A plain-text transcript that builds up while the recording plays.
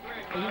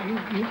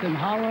You can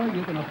holler,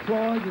 you can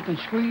applaud, you can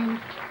scream,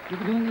 you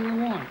can do anything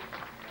you want.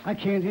 I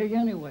can't hear you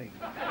anyway.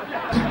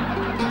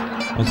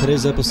 On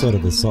today's episode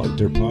of the Salt and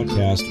Dirt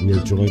Podcast, we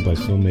are joined by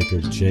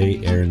filmmaker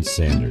J. Aaron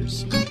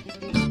Sanders.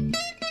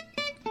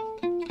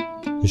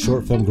 His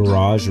short film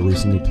Garage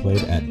recently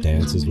played at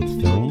Dances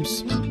with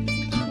Films.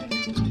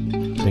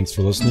 Thanks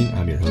for listening.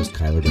 I'm your host,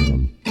 Kyler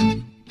Bingham.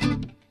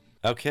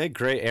 Okay,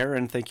 great.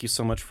 Aaron, thank you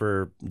so much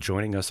for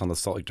joining us on the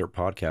Salt Lake Dirt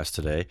Podcast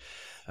today.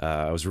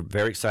 I was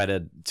very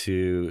excited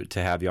to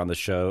have you on the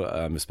show,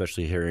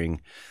 especially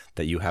hearing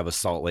that you have a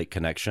Salt Lake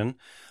connection.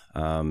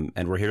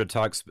 And we're here to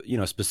talk,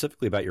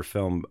 specifically about your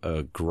film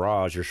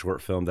Garage, your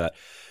short film that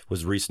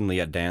was recently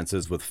at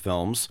Dances with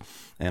Films,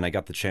 and I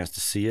got the chance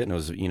to see it, and it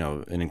was,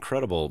 an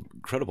incredible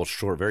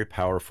short, very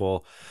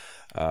powerful.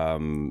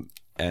 And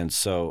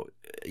so,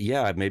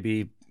 yeah,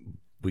 maybe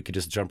we could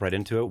just jump right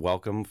into it.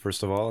 Welcome,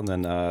 first of all, and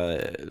then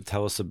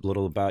tell us a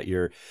little about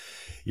your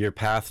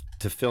path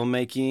to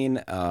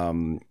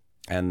filmmaking.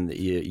 And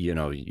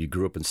you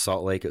grew up in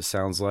Salt Lake, it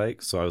sounds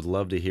like. So I would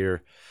love to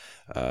hear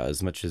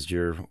as much as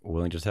you're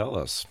willing to tell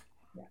us.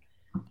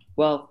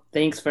 Well,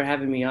 thanks for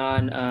having me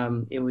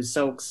on. It was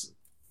so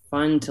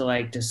fun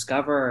to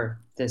discover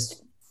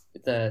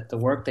the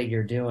work that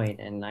you're doing,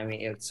 and I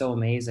mean it's so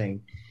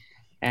amazing.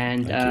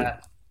 And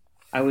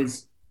I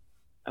was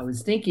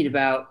thinking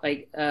about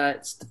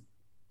it's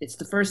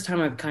the first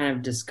time I've kind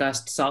of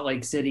discussed Salt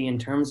Lake City in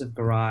terms of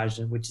Garage,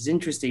 which is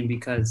interesting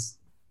because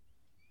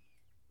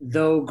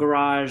though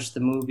Garage, the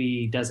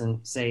movie,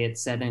 doesn't say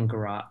it's set in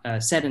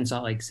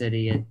Salt Lake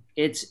City,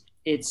 it's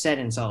set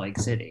in Salt Lake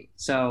City.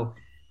 So,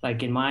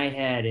 in my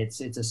head,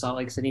 it's a Salt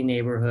Lake City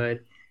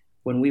neighborhood.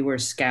 When we were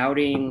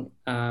scouting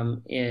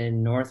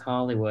in North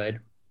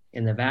Hollywood,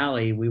 in the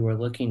Valley, we were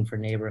looking for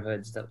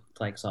neighborhoods that looked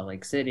like Salt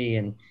Lake City,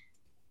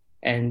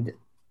 and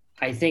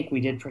I think we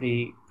did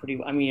pretty.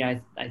 I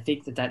mean, I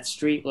think that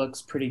street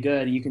looks pretty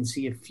good. You can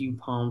see a few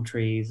palm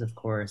trees, of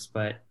course,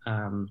 but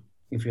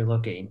if you're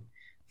looking.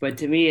 But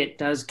to me, it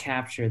does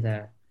capture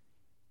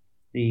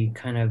the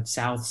kind of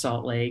South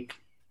Salt Lake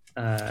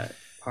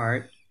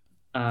part.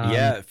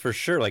 Yeah, for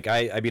sure.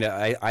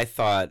 I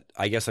thought,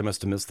 I guess I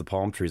must have missed the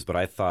palm trees, but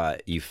I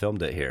thought you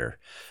filmed it here.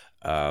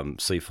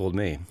 So you fooled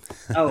me.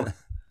 Oh,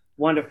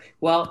 wonderful.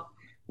 Well,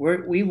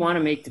 we want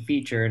to make the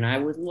feature, and I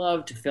would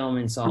love to film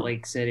in Salt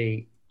Lake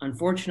City.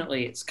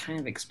 Unfortunately, it's kind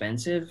of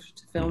expensive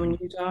to film in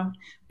Utah,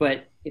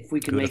 but if we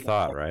could make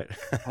thought, right?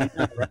 I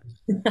know,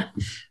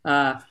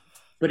 right?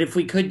 But if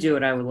we could do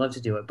it, I would love to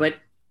do it. But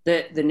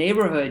the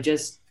neighborhood,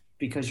 just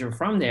because you're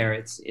from there,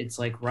 it's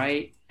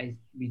right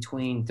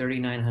between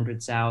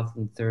 3900 South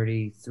and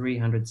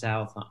 3300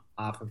 South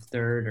off of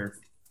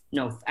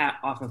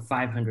off of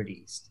 500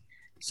 East.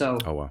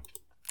 So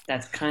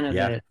that's kind of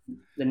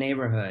the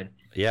neighborhood.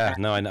 Yeah,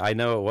 no, I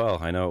know it well.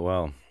 I know it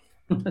well.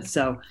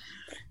 So,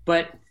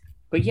 but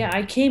yeah,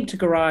 I came to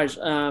Garage.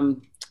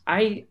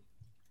 I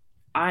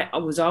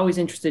was always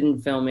interested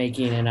in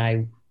filmmaking, and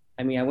I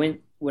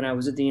went. When I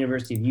was at the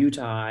University of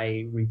Utah,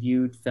 I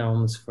reviewed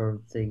films for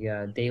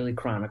the Daily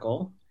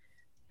Chronicle,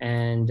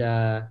 and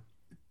the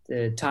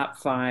top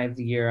 5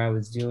 the year I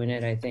was doing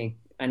it.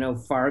 I know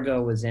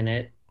Fargo was in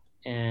it,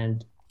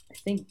 and I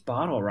think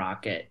Bottle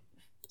Rocket.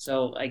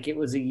 So it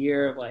was a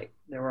year of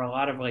there were a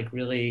lot of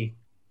really,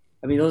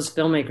 I mean, those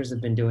filmmakers have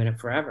been doing it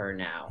forever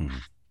now,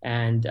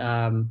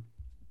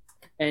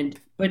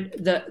 but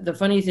the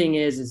funny thing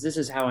is this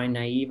is how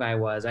naive I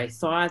was. I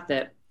thought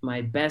that my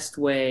best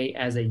way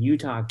as a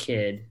Utah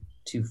kid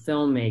to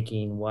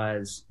filmmaking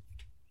was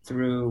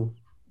through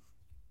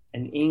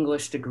an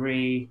English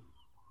degree,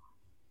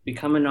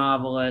 become a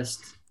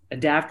novelist,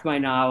 adapt my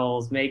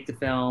novels, make the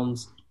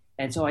films.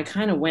 And so I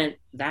kind of went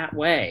that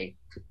way.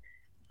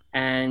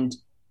 And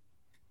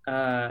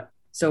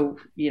so,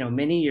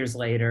 many years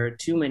later,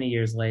 too many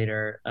years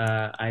later,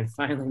 I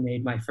finally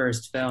made my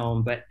first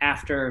film. But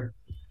after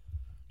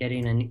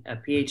getting a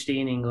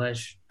PhD in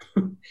English,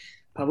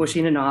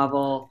 publishing a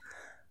novel,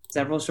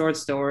 several short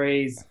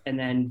stories, and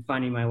then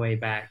finding my way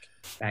back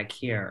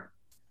here.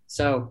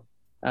 So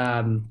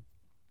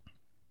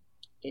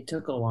it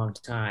took a long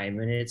time,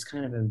 and it's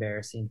kind of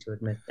embarrassing to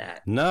admit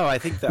that. No, I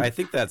think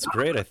that's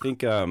great. I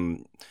think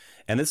and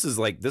this is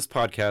this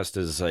podcast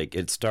is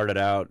it started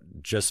out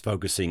just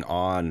focusing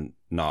on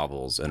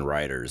novels and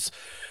writers.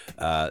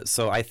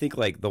 So I think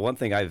the one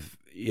thing I've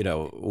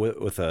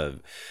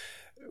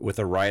with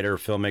a writer,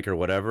 filmmaker,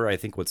 whatever, I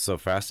think what's so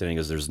fascinating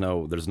is there's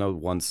no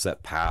one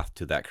set path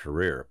to that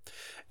career.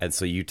 And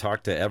so you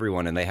talk to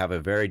everyone and they have a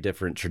very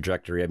different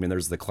trajectory. I mean,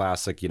 there's the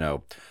classic, I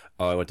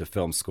went to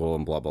film school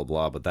and blah, blah,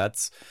 blah. But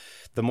that's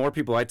the more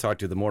people I talk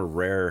to, the more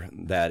rare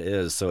that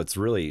is. So it's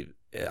really,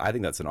 I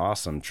think that's an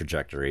awesome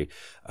trajectory.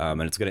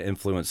 And it's going to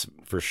influence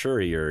for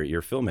sure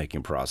your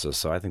filmmaking process.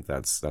 So I think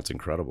that's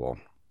incredible.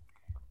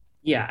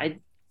 Yeah.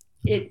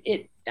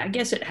 I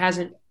guess it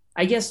hasn't,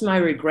 I guess my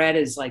regret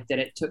is that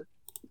it took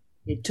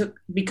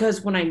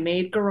because when I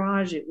made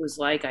Garage, it was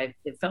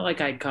it felt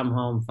like I'd come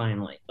home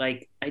finally.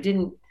 I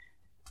think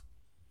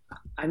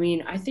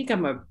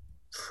I'm a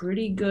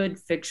pretty good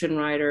fiction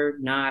writer,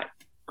 not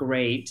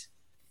great.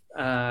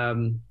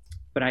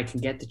 but I can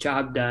get the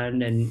job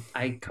done, and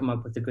I come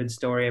up with a good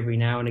story every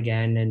now and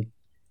again.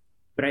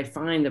 But I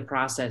find the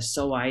process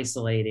so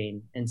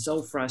isolating and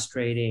so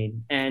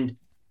frustrating. And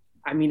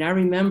I mean, I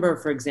remember,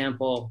 for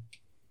example,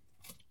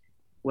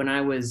 when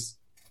I was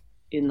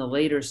in the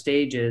later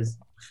stages,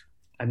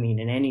 I mean,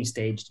 in any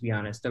stage, to be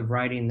honest, of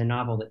writing the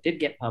novel that did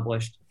get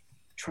published,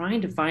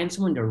 trying to find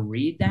someone to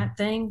read that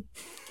thing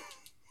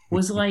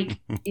was like,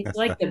 it's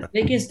like the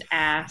biggest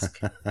ask.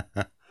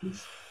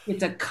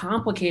 It's a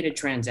complicated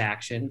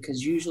transaction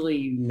because usually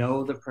you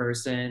know the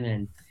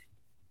person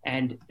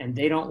and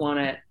they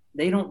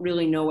don't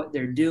really know what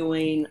they're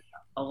doing.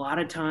 A lot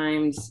of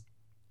times,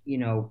 you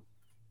know,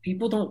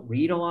 people don't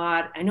read a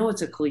lot. I know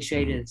it's a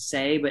cliche to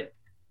say, but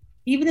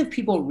even if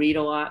people read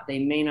a lot, they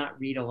may not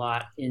read a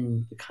lot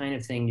in the kind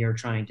of thing you're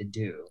trying to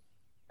do.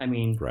 I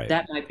mean, Right.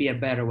 That might be a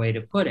better way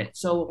to put it.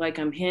 So like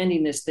I'm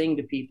handing this thing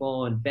to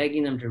people and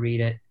begging them to read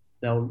it.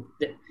 They'll,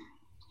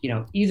 you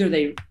know, either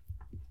the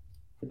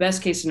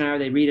best case scenario,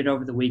 they read it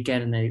over the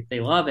weekend and they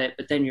love it,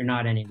 but then you're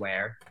not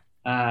anywhere.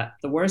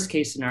 The worst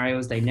case scenario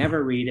is they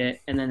never read it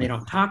and then they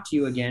don't talk to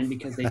you again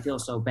because they feel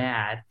so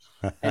bad.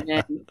 And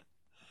then,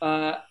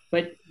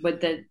 but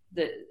the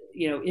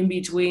you know, in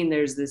between,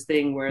 there's this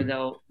thing where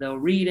they'll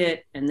read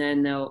it and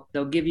then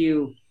they'll give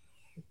you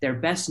their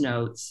best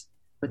notes,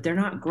 but they're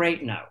not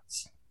great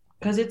notes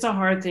because it's a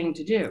hard thing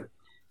to do.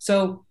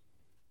 So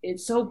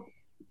it's so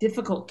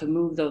difficult to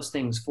move those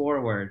things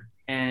forward.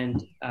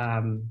 And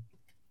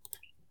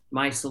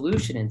my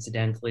solution,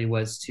 incidentally,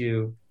 was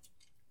to,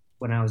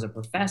 when I was a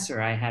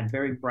professor, I had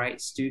very bright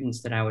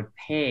students that I would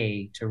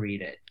pay to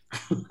read it.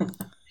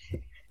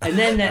 And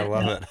then I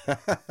love it.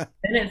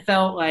 then it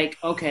felt like,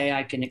 okay,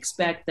 I can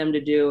expect them to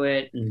do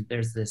it. And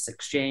there's this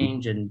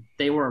exchange, and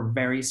they were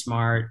very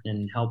smart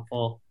and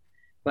helpful.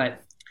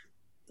 But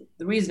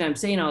the reason I'm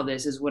saying all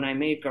this is when I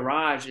made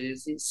Garage,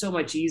 it's so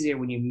much easier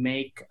when you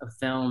make a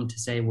film to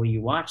say, will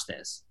you watch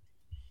this?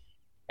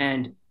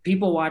 And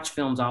people watch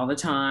films all the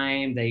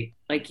time.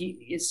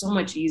 It's so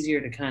much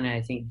easier to kind of,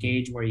 I think,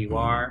 gauge where you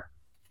are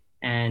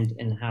and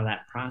how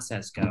that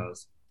process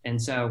goes.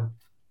 And so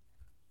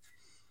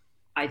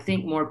I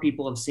think more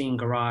people have seen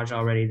Garage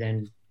already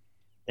than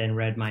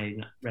read my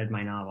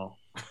novel.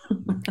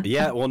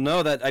 Yeah, well,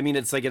 no,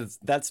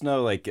 that's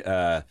no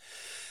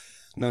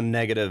no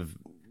negative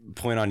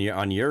point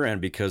on your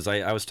end, because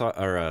I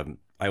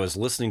was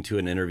listening to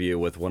an interview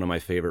with one of my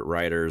favorite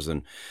writers,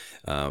 and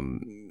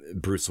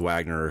Bruce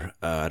Wagner.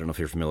 I don't know if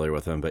you're familiar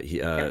with him, but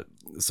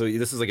so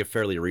this is like a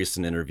fairly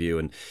recent interview,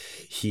 and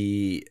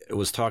he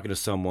was talking to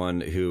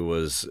someone who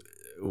was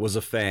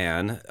a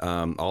fan,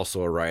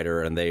 also a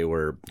writer, and they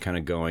were kind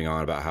of going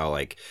on about how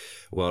like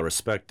well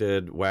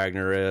respected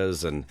Wagner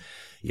is and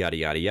yada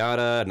yada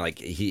yada, and like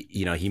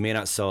he may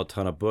not sell a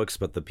ton of books,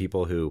 but the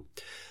people who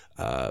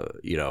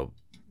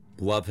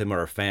love him or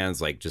are fans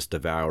like just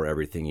devour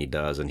everything he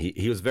does. And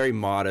he was very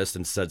modest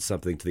and said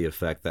something to the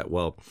effect that,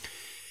 well,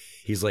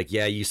 he's like,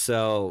 yeah, he's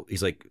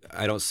like,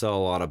 I don't sell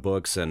a lot of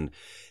books, and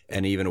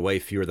even way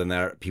fewer than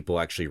that people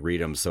actually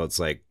read them. So it's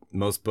like,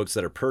 most books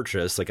that are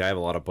purchased, like I have a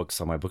lot of books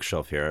on my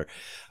bookshelf here,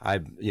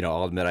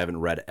 I'll admit I haven't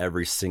read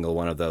every single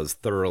one of those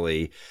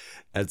thoroughly.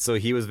 And so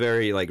he was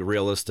very like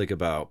realistic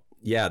about,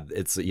 yeah,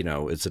 it's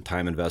a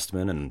time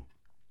investment, and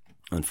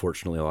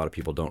unfortunately a lot of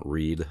people don't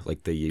read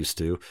like they used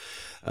to.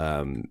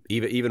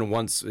 Even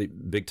once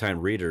big time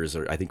readers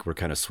I think we're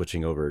kind of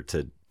switching over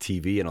to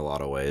TV in a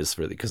lot of ways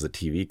because the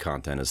TV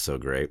content is so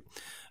great.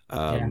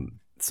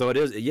 So it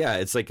is, yeah,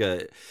 it's like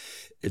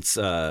it's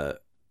a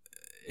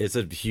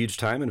huge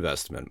time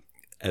investment.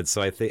 And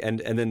so I think, and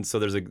then, so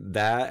there's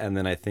that. And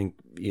then I think,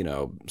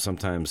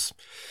 sometimes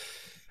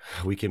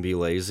we can be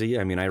lazy.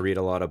 I mean, I read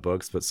a lot of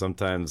books, but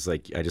sometimes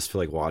like, I just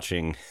feel like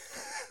watching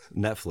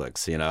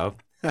Netflix, Yeah.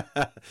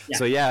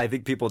 So yeah, I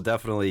think people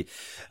definitely,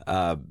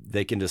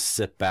 they can just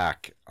sit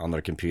back on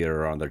their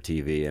computer or on their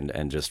TV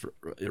and just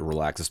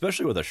relax,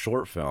 especially with a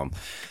short film.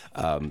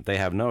 They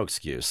have no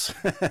excuse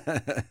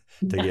to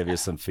give you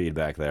some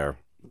feedback there.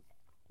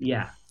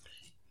 Yeah,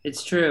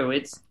 it's true.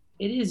 It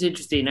is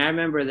interesting. I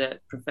remember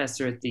that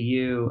professor at the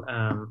U,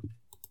 I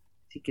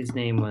think his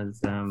name was,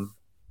 I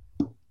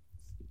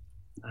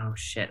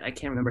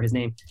can't remember his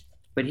name,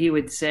 but he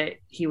would say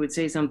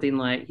something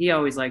like, he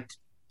always liked to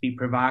be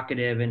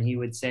provocative, and he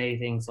would say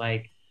things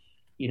like,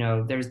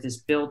 there's this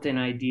built-in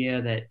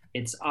idea that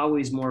it's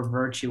always more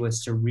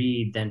virtuous to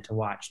read than to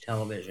watch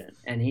television.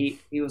 And he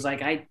was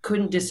like, I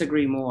couldn't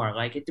disagree more.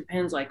 Like, it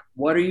depends, like,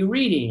 what are you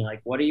reading?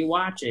 Like, what are you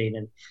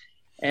watching?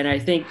 And I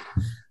think,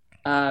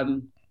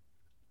 and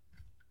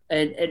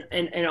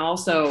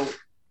also,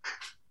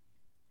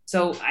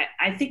 so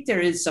I think there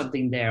is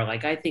something there.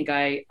 Like, I think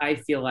I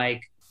feel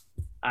like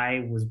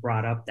I was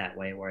brought up that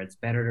way, where it's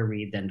better to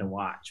read than to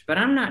watch. But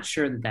I'm not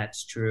sure that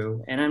that's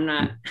true. And I'm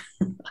not,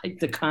 like,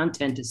 the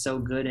content is so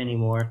good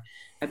anymore.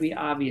 I mean,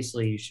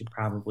 obviously you should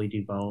probably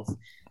do both,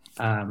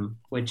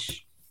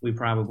 which we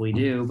probably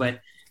do.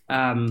 But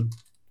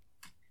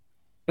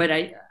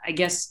I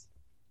guess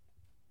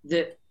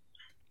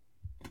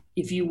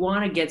if you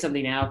want to get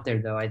something out there,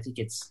 though, I think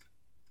it's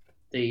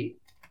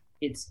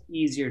it's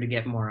easier to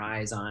get more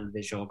eyes on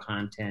visual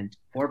content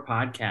or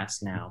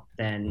podcasts now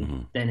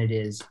than it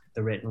is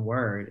the written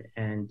word.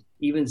 And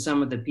even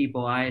some of the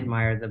people I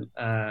admire,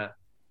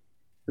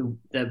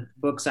 the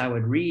books I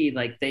would read,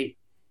 like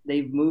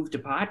they've moved to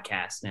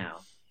podcasts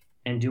now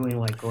and doing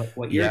like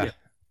what you're doing.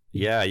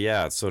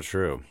 Yeah, it's so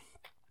true.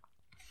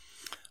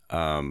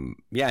 Yeah,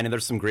 and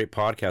there's some great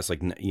podcasts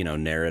like, you know,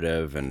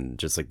 narrative, and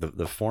just like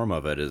the form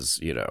of it is,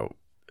 you know,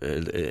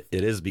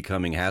 has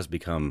become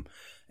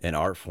an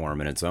art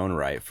form in its own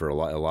right for a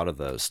lot of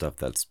the stuff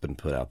that's been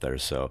put out there.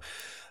 So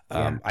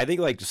I think,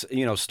 like,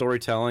 you know,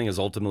 storytelling is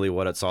ultimately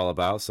what it's all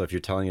about. So if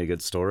you're telling a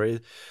good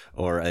story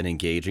or an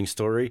engaging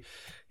story,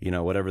 you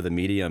know, whatever the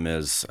medium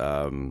is,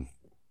 I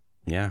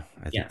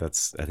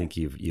think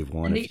you've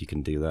won if you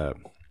can do that.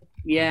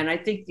 Yeah, and I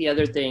think the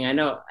other thing,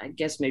 I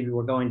guess maybe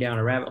we're going down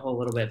a rabbit hole a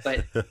little bit,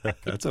 but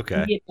that's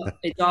okay.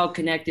 It's all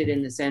connected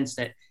in the sense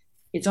that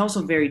it's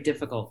also very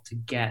difficult to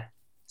get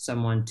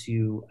someone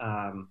to,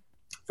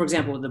 for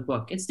example, with the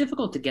book, it's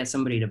difficult to get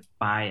somebody to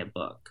buy a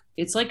book.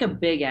 It's like a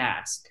big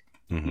ask,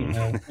 you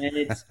know,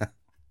 and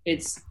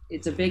it's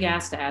a big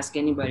ask to ask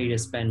anybody to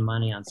spend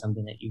money on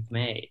something that you've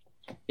made.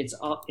 It's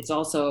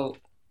also,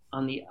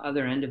 on the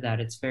other end of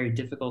that, it's very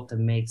difficult to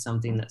make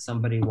something that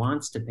somebody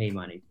wants to pay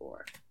money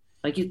for.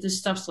 Like, this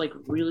stuff's like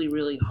really,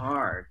 really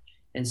hard.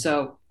 And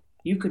so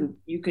you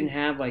can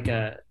have like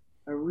a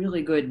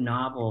really good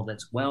novel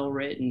that's well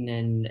written,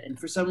 and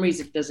for some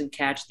reason it doesn't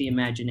catch the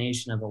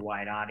imagination of a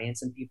wide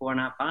audience, and people are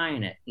not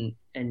buying it,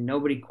 and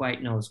nobody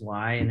quite knows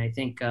why. And I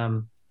think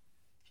you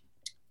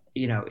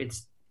know,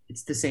 it's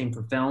the same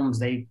for films.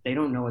 They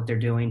don't know what they're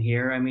doing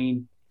here. I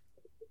mean,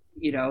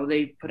 you know,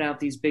 they put out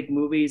these big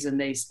movies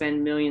and they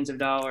spend millions of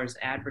dollars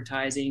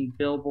advertising,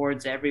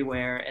 billboards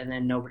everywhere, and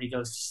then nobody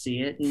goes to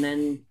see it. And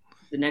then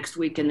the next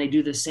weekend they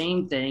do the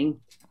same thing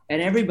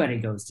and everybody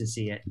goes to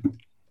see it.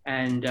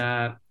 And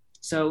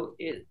so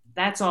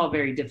that's all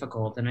very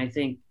difficult. And I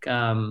think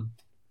for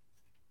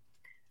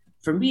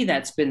me,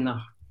 that's been the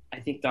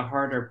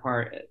harder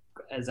part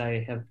as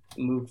I have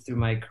moved through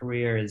my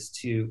career is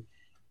to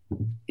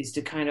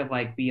kind of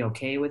like be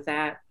okay with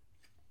that,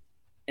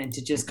 and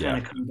to just kind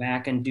of come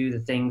back and do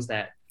the things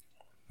that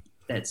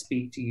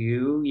speak to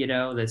you, you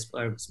know,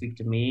 or speak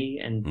to me,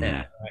 and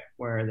that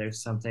where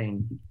there's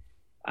something,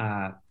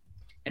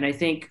 and I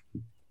think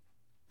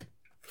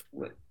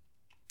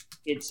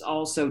it's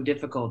also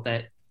difficult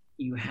that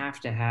you have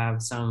to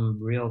have some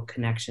real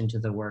connection to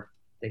the work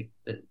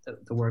the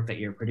work that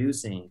you're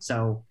producing.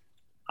 So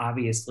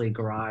obviously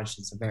Garage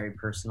is a very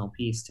personal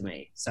piece to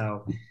me.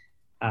 So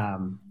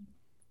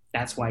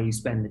that's why you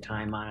spend the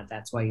time on it.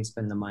 That's why you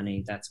spend the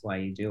money. That's why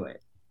you do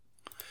it.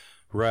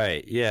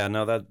 Right. Yeah.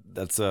 No,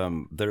 that's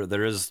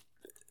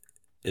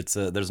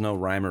there's no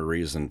rhyme or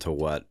reason to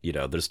what, you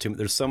know,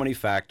 there's so many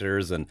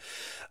factors and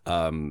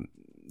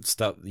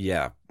stuff.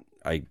 Yeah.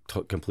 I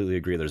completely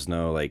agree. There's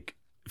no like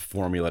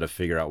formula to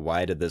figure out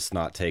why did this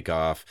not take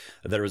off.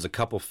 There was a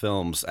couple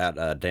films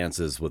at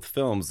Dances with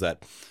Films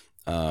that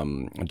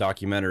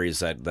documentaries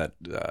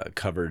that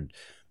covered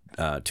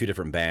two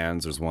different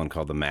bands. There's one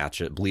called The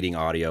Match It. Bleeding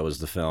Audio is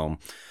the film.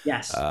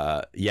 Yes.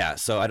 Yeah.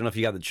 So I don't know if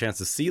you got the chance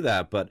to see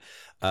that, but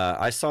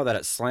I saw that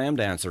at Slam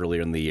Dance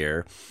earlier in the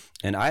year,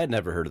 and I had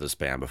never heard of this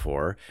band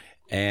before.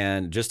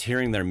 And just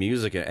hearing their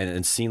music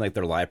and seeing like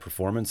their live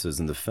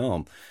performances in the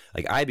film,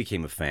 like I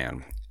became a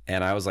fan.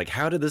 And I was like,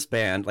 how did this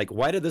band, like,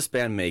 why did this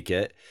band make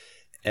it?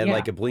 And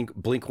like a Blink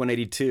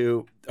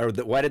 182, or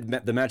why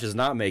did the Matches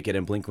not make it?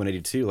 And Blink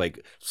 182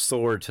 like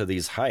soared to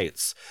these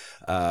heights,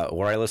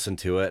 where I listen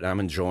to it and I'm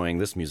enjoying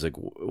this music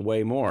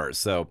way more.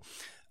 So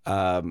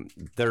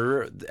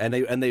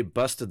they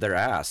busted their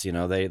ass, you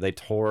know, they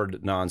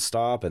toured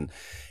nonstop, and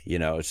you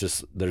know, it's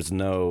just there's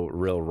no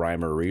real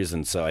rhyme or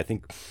reason. So I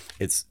think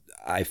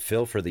I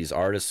feel for these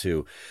artists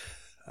who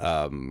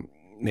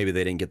maybe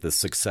they didn't get the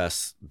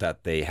success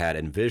that they had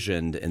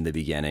envisioned in the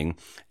beginning,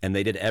 and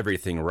they did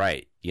everything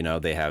right. You know,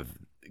 they have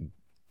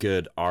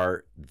good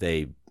art.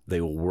 They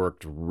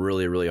worked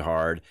really, really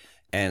hard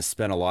and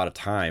spent a lot of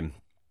time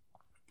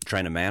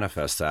trying to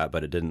manifest that,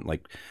 but it didn't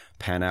like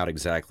pan out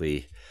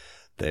exactly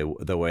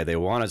the way they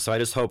wanted. So I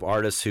just hope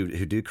artists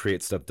who do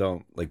create stuff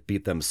don't like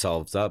beat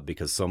themselves up,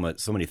 because so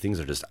many things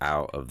are just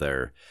out of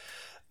their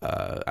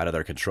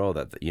control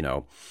that, you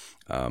know,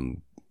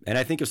 and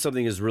I think if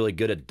something is really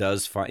good, it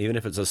does find, even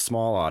if it's a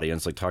small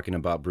audience, like talking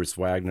about Bruce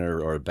Wagner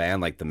or a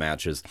band like The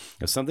Matches,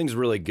 if something's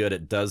really good,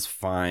 it does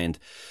find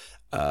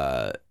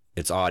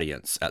its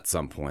audience at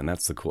some point.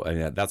 That's the cool. I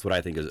mean, that's what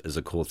I think is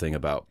a cool thing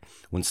about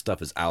when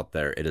stuff is out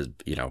there. It is,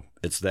 you know,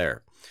 it's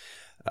there.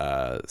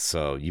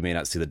 So you may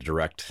not see the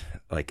direct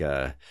like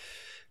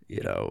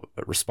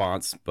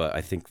response, but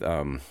I think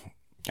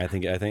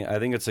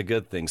it's a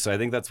good thing. So I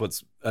think that's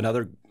what's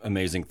another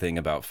amazing thing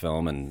about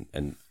film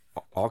and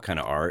all kind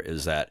of art,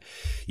 is that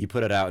you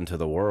put it out into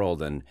the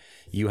world and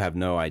you have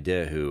no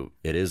idea who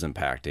it is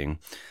impacting,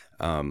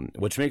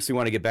 which makes me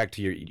want to get back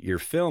to your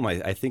film.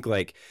 I think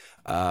like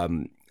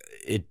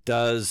it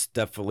does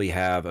definitely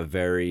have a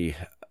very,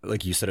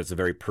 like you said, it's a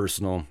very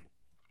personal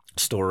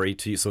story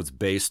to you. So it's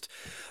based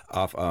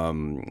off,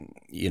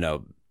 you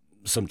know,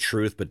 some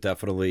truth, but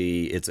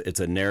definitely it's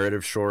a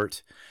narrative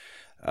short.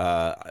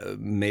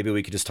 Maybe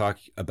we could just talk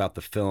about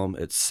the film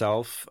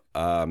itself,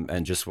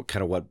 and just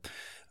what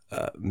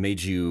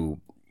made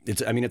you.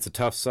 I mean, it's a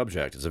tough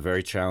subject. It's a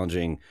very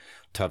challenging,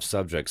 tough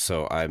subject.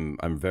 So I'm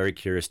very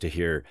curious to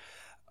hear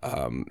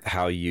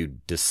how you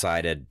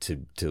decided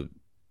to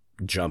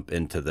jump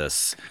into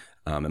this.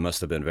 It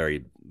must have been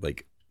very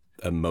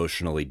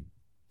emotionally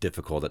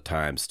difficult at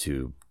times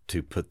to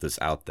put this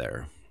out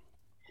there.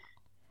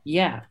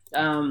 Yeah.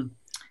 I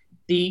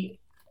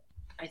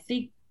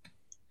think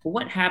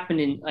what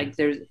happened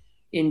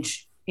in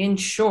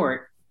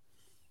short,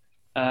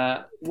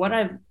 the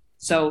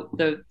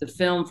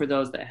film, for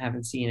those that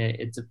haven't seen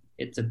it,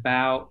 it's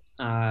about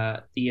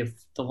the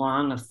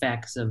long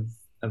effects of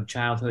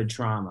childhood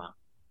trauma.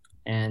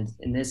 And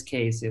in this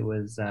case, it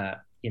was, I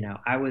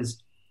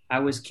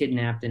was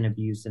kidnapped and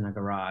abused in a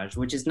garage,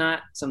 which is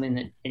not something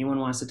that anyone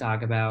wants to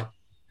talk about,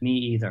 me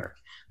either.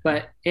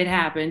 But it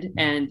happened,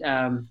 and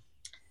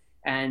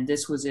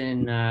this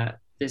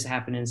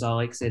happened in Salt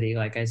Lake City,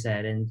 like I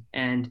said,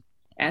 and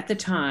at the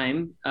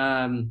time,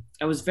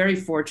 I was very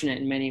fortunate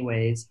in many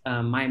ways.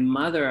 My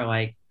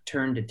mother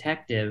turned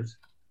detective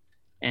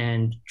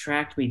and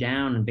tracked me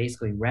down and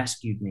basically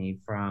rescued me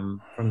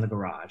from the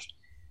garage,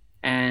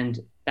 and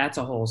that's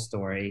a whole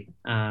story.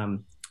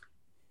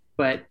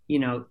 But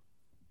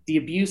the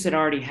abuse had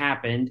already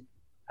happened,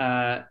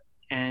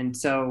 and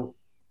so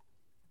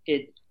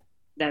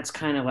that's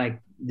kind of like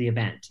the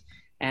event.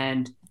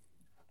 And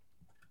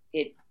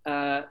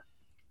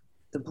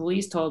the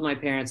police told my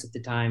parents at the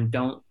time,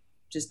 don't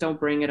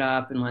bring it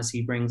up unless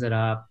he brings it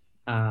up.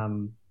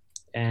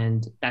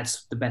 And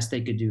that's the best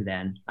they could do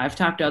then. I've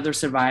talked to other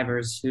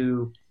survivors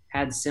who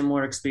had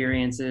similar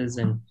experiences,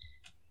 and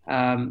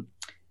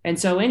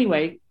so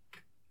anyway,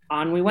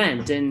 on we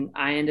went, and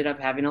I ended up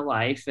having a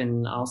life,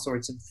 and all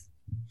sorts of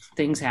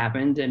things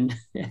happened, and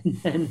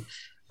then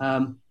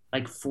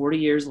 40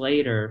 years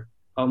later,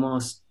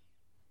 almost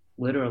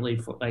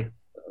literally,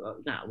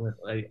 not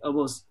literally,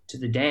 almost to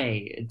the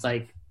day, it's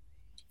like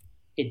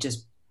it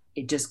just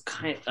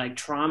kind of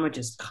trauma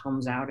just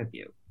comes out of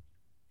you.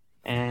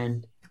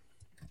 And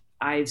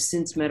I've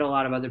since met a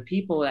lot of other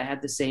people that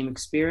had the same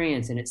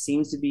experience, and it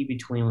seems to be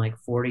between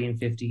 40 and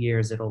 50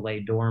 years it'll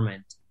lay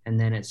dormant, and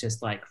then it's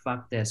just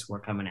fuck this, we're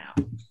coming out.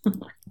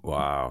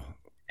 Wow.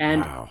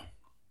 And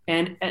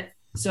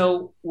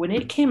so when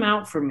it came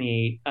out for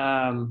me,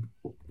 I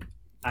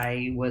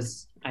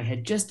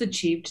had just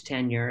achieved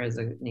tenure as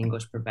an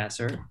English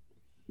professor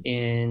at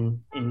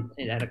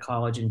a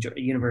college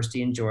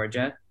university in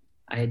Georgia.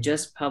 I had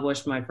just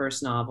published my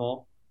first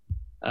novel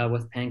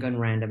with Penguin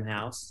Random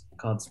House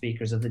called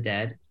Speakers of the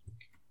Dead.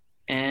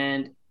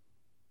 And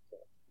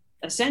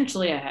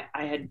essentially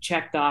I had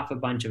checked off a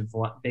bunch of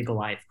big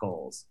life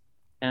goals.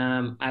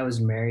 I was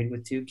married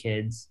with 2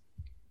 kids,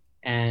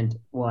 and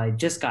I'd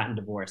just gotten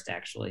divorced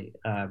actually,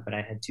 but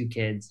I had 2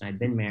 kids and I'd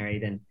been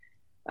married, and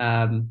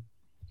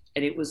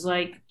it was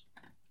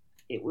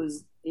it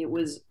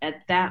was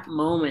at that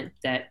moment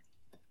that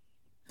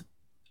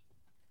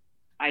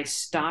I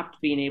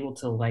stopped being able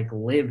to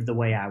live the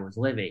way I was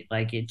living.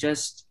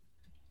 It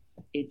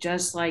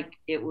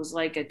was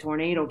like a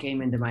tornado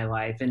came into my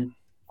life, and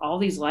all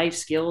these life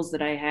skills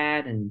that I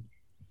had, and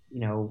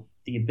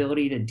the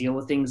ability to deal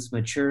with things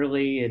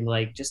maturely and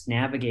just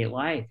navigate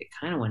life, it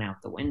kind of went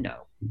out the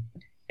window.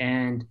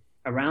 And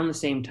around the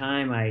same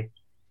time, I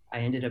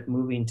ended up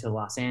moving to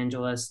Los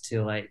Angeles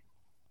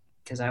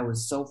because I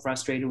was so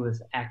frustrated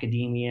with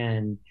academia,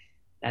 and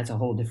that's a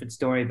whole different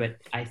story. But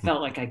I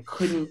felt like I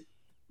couldn't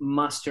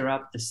muster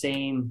up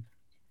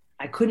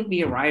I couldn't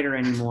be a writer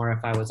anymore if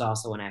I was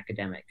also an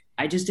academic.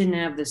 I just didn't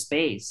have the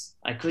space.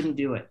 I couldn't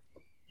do it.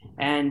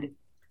 And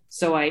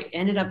so I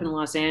ended up in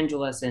Los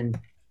Angeles, and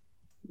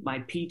my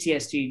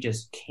PTSD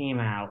just came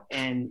out,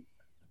 and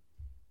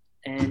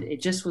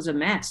it just was a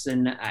mess.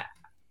 And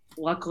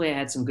luckily I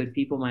had some good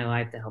people in my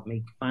life that helped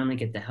me finally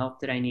get the help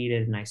that I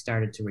needed, and I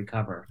started to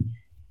recover.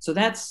 So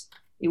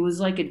it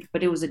was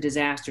a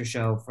disaster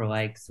show for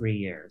 3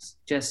 years,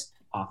 just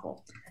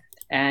awful.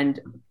 And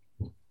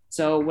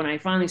so when I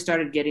finally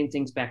started getting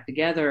things back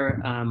together,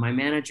 my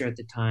manager at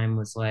the time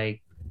was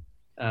like,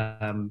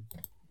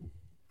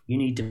 you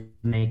need to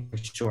make a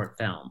short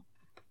film.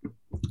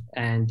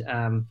 And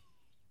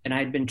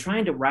I'd been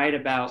trying to write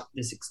about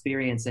this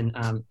experience, and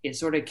it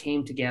sort of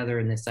came together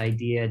in this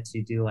idea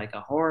to do a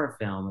horror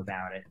film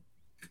about it,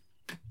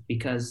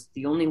 because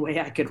the only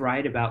way I could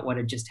write about what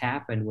had just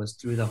happened was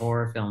through the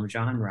horror film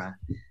genre.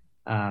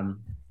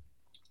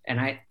 And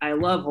I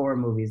love horror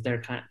movies.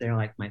 They're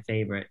my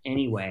favorite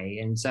anyway.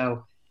 And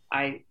so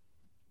I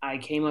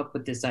came up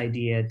with this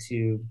idea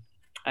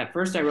at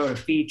first I wrote a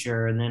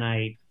feature, and then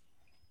I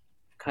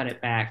cut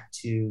it back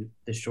to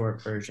the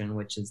short version,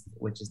 which is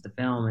the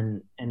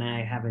film. And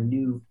I have a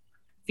new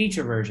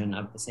feature version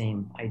of the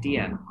same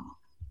idea.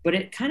 But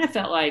it kind of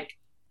felt like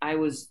I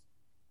was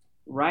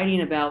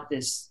writing about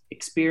this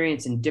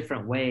experience in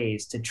different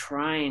ways to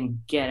try and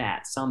get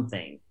at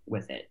something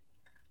with it.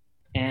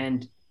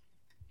 And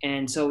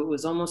And so it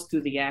was almost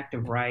through the act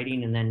of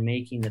writing and then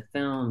making the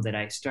film that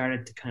I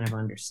started to kind of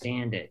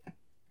understand it.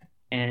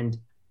 And,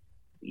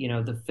 you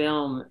know, the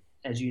film,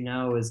 as you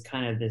know, is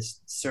kind of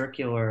this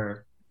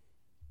circular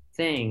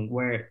thing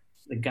where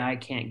the guy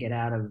can't get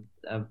out of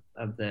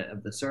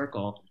the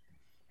circle.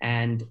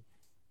 And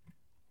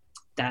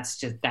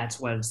that's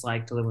what it's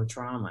like to live with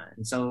trauma.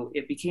 And so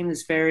it became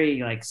this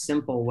very like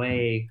simple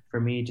way for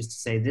me just to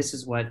say, this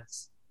is what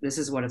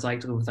it's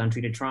like to live with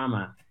untreated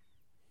trauma.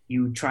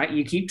 You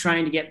keep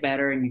trying to get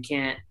better, and you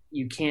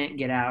can't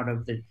get out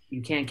of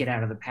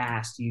the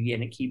past.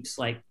 And it keeps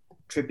like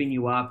tripping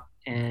you up.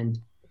 And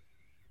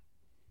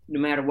no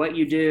matter what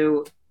you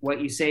do,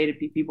 what you say to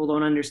people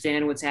don't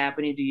understand what's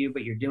happening to you,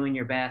 but you're doing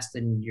your best,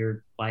 and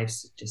your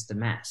life's just a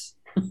mess.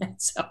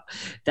 So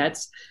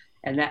that's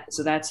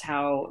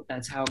how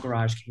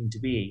Garage came to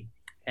be.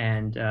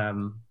 And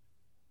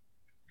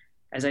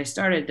as I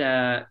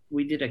started,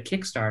 we did a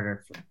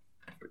Kickstarter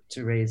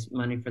to raise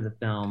money for the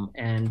film,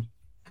 and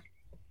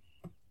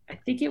I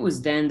think it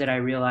was then that I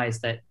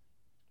realized that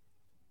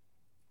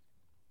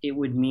it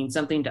would mean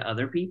something to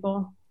other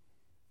people.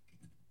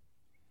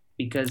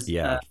 Because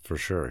for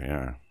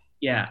sure,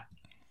 yeah,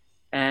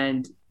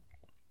 and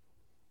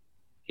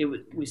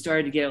we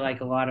started to get like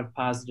a lot of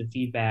positive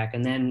feedback,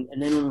 and then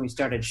when we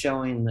started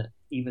showing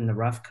even the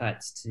rough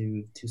cuts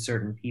to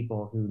certain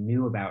people who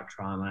knew about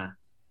trauma,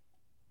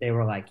 they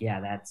were like,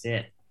 "Yeah, that's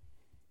it.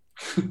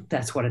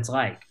 That's what it's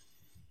like."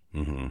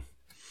 Mm-hmm.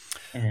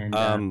 And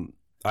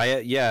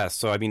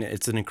so I mean,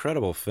 it's an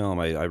incredible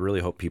film. I really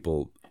hope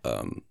people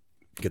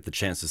get the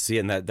chance to see it,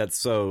 and that's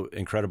so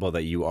incredible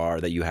that you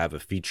have a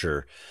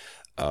feature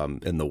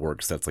in the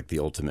works. That's like the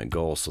ultimate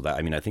goal. So that,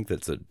 I mean, I think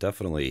that's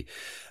definitely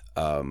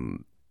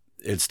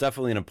it's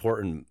definitely an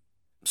important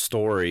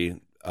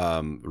story,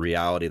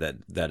 reality that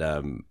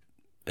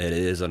it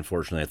is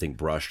unfortunately, I think,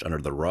 brushed under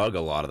the rug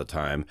a lot of the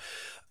time.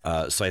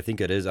 So I think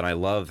it is, and I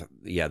love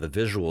the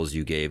visuals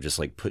you gave just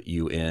like put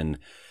you in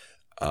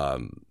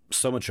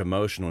so much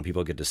emotion. When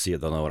people get to see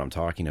it, they'll know what I'm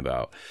talking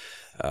about.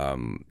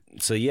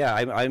 So yeah,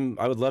 I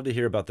would love to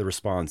hear about the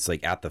response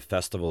like at the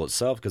festival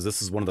itself, because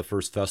this is one of the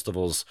first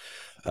festivals,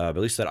 at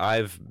least that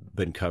I've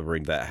been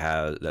covering,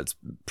 that's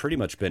pretty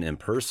much been in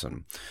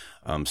person.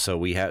 So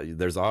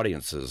there's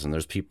audiences and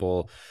there's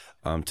people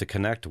to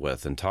connect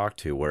with and talk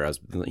to, whereas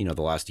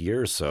the last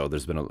year or so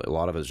there's been a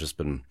lot of it's just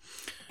been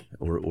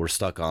we're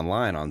stuck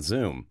online on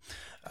Zoom.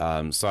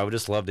 So I would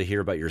just love to hear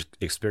about your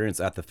experience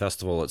at the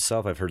festival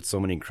itself. I've heard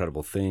so many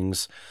incredible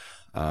things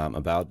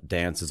about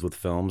Dances with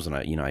Films, and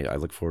I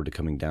look forward to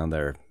coming down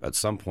there at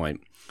some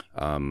point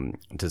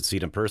to see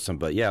it in person.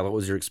 But yeah, what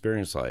was your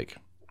experience like?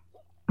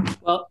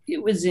 Well,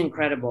 it was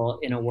incredible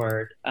in a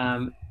word.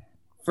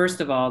 First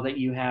of all, that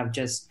you have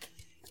just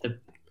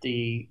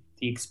the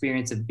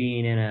experience of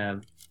being in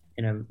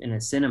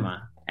a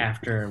cinema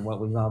after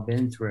what we've all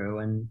been through,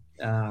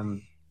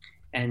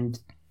 and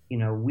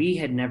we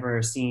had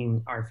never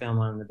seen our film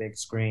on the big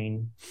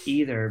screen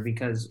either,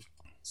 because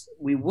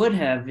we would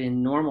have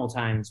in normal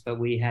times, but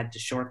we had to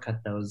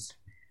shortcut those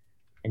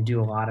and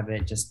do a lot of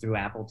it just through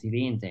Apple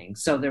TV and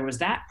things. So there was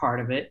that part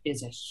of it.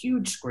 It's a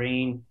huge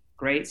screen,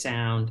 great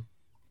sound.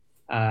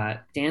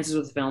 Dances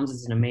with Films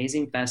is an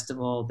amazing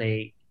festival.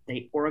 They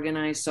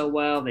organize so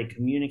well. They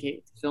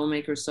communicate with the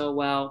filmmakers so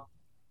well.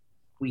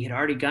 We had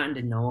already gotten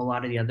to know a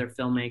lot of the other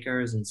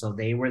filmmakers, and so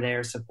they were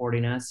there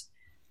supporting us.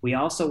 We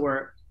also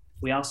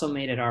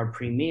made it our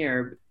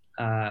premiere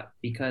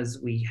because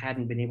we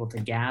hadn't been able to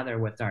gather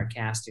with our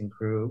cast and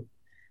crew.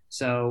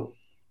 So,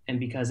 and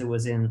because it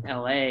was in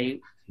LA,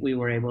 we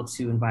were able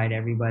to invite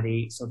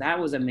everybody. So that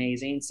was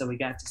amazing. So we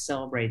got to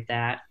celebrate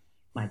that.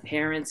 My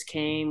parents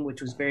came,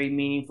 which was very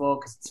meaningful,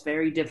 because it's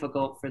very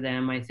difficult for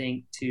them, I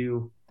think,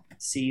 to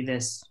see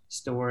this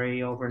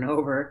story over and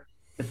over,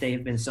 but they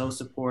have been so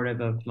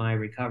supportive of my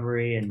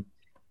recovery. And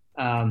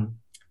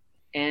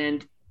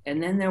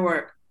then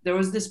there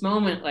was this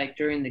moment like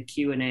during the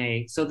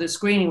Q&A. So the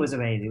screening was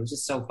amazing. It was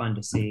just so fun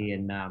to see.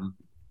 And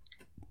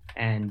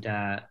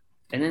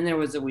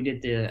then we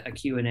did a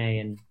Q&A,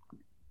 and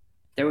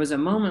there was a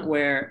moment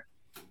where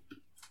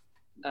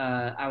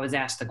I was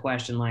asked the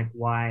question, like,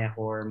 why a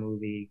horror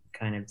movie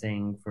kind of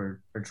thing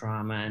for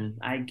trauma? And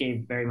I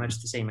gave very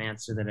much the same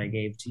answer that I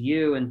gave to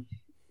you. And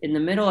in the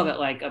middle of it,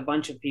 like, a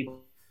bunch of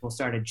people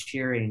started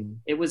cheering.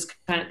 It was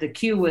kind of, the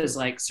cue was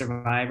like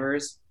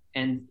survivors,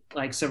 and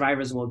like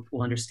survivors will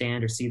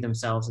understand or see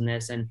themselves in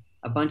this. And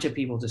a bunch of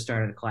people just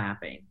started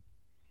clapping.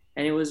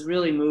 And it was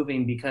really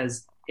moving,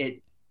 because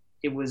it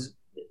was,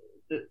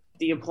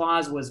 the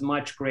applause was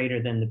much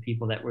greater than the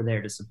people that were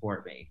there to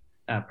support me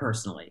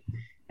personally.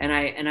 And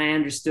I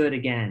understood,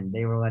 again,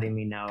 they were letting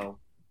me know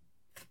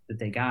that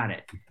they got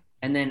it.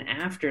 And then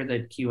after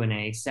the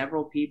Q&A,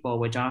 several people,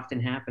 which often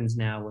happens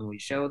now when we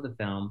show the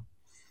film,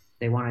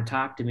 they want to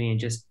talk to me and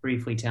just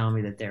briefly tell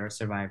me that they're a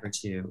survivor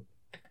too.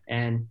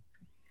 And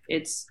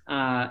it's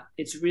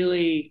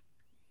really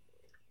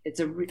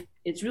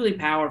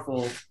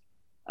powerful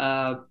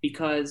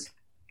because,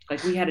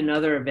 like, we had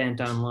another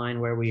event online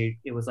where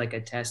it was like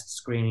a test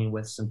screening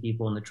with some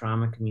people in the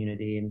trauma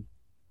community,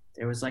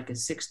 there was like a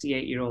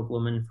 68-year-old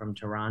woman from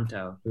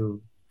Toronto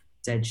who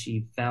said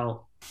she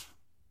felt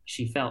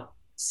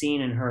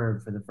seen and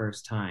heard for the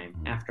first time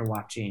after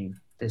watching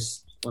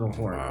this little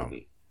horror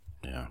movie.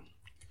 Yeah.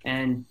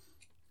 And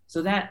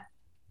so that,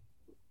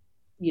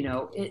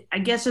 I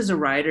guess as a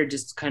writer,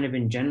 just kind of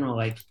in general,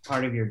 like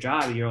part of your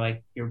job,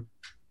 you're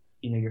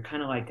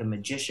kind of like a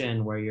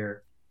magician where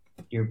you're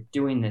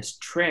doing this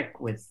trick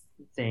with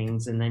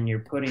things and then you're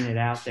putting it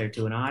out there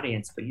to an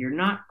audience, but you're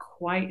not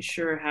quite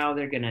sure how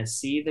they're going to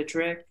see the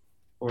trick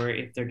or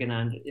if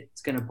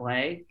it's going to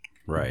play.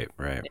 Right.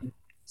 And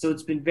so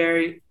it's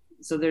been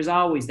so there's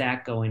always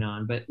that going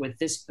on. But with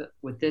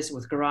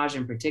Garage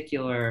in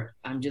particular,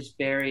 I'm just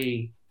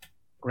very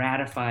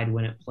gratified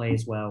when it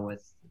plays well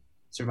with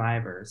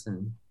survivors.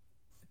 And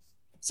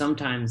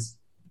sometimes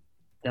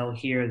they'll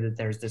hear that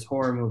there's this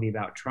horror movie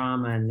about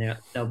trauma and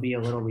they'll be a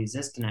little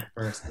resistant at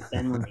first, but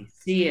then when they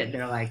see it,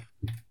 they're like,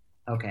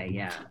 okay,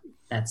 yeah,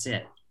 that's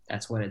it.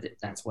 That's what it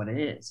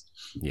is.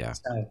 Yeah.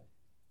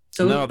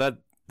 So no,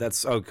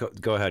 that's, oh,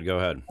 go ahead.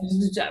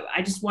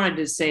 I just wanted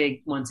to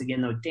say once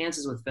again, though,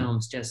 Dances with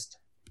Films just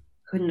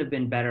couldn't have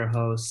been better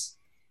hosts,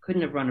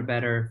 couldn't have run a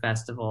better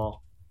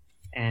festival.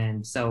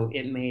 And so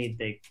it made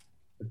the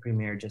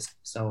premiere just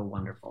so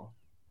wonderful.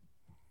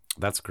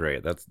 That's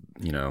great. That's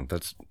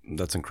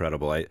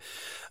incredible.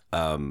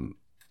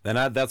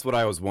 That's what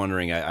I was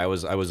wondering. I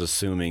was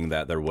assuming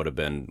that there would have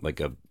been like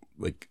a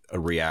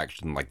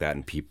reaction like that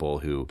in people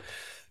who,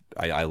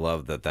 I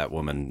love that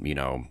woman,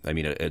 I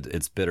mean,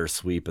 it's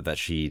bittersweet, but that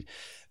she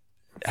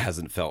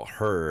hasn't felt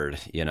heard,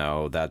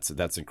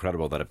 that's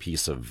incredible that a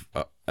piece of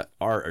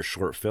art, a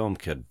short film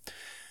could,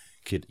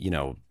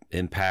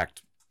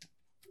 impact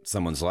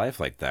someone's life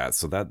like that.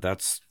 So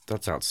that's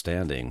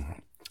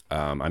outstanding.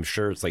 I'm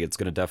sure it's going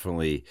to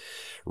definitely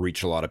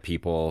reach a lot of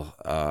people.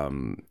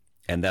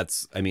 And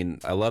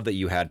I love that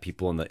you had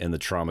people in the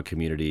trauma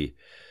community,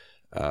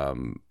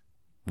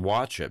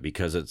 watch it,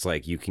 because it's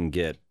like you can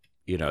get,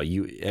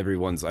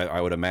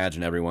 I would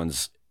imagine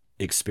everyone's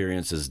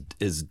experience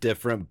is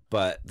different,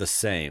 but the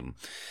same.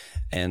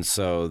 And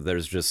so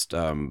there's just,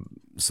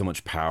 so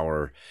much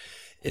power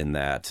in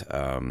that.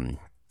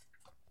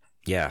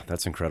 Yeah,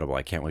 that's incredible.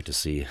 I can't wait to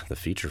see the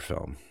feature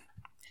film.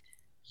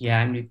 Yeah,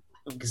 I'm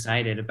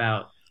excited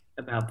about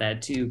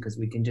that too, because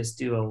we can just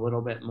do a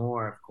little bit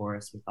more, of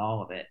course, with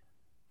all of it,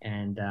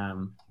 and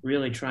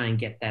really try and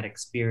get that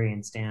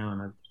experience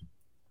down.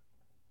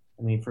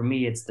 For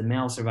me, it's the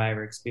male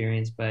survivor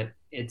experience, but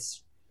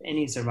it's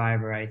any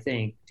survivor, I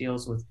think,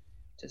 deals with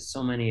just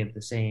so many of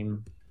the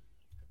same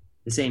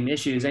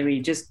issues.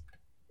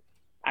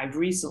 I've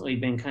recently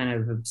been kind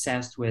of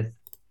obsessed with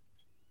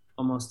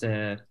almost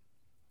a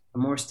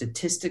more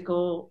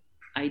statistical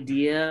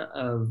idea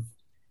of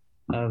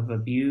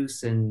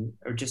abuse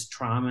or just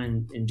trauma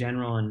in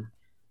general. And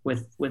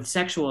with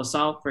sexual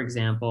assault, for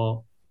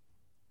example,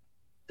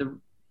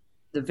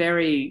 the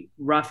very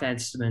rough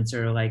estimates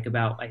are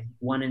about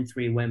 1 in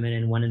 3 women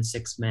and 1 in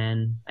 6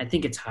 men. I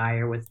think it's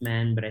higher with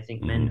men, but I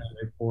think men don't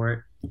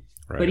report.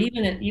 Right. But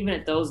even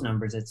at those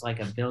numbers, it's like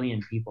 1 billion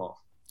people.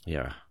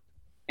 Yeah.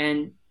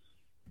 And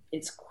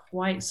it's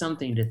quite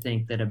something to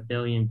think that 1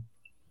 billion,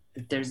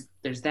 that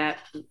there's that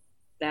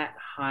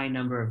high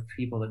number of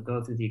people that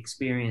go through the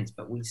experience,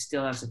 but we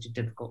still have such a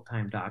difficult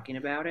time talking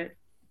about it.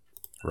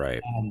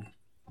 Right.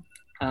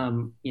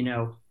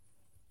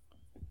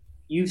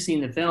 You've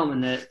seen the film,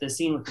 and the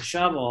scene with the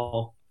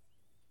shovel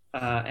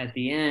at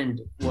the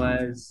end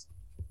was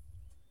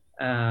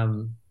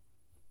that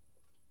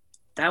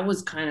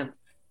was kind of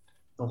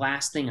the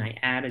last thing I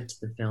added to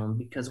the film,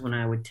 because when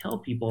I would tell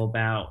people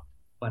about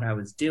what I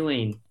was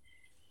doing,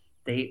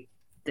 they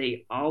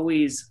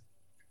always,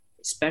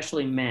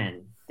 especially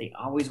men, they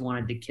always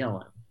wanted to kill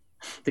him.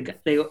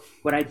 They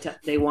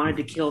wanted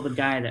to kill the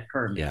guy that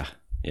hurt me.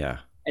 Yeah.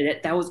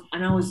 And I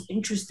was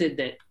interested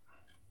that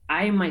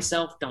I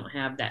myself don't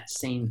have that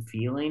same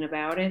feeling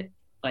about it.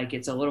 Like,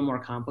 it's a little more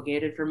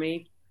complicated for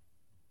me.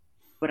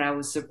 But I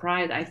was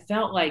surprised. I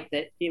felt like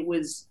that it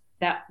was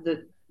that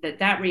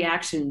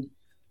reaction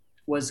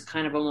was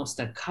kind of almost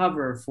a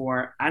cover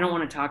for, I don't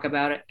want to talk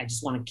about it, I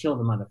just want to kill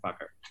the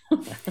motherfucker.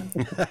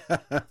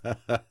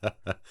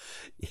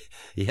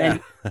 Yeah.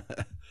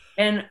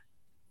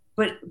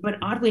 But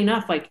oddly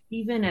enough,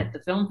 even at the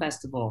film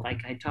festival,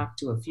 I talked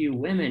to a few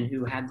women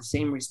who had the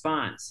same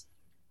response.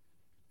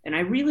 And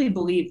I really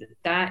believe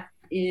that's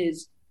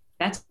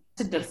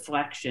a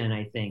deflection,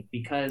 I think,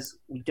 because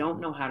we don't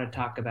know how to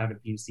talk about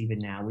abuse even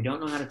now. We don't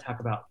know how to talk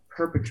about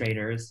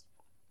perpetrators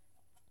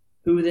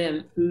who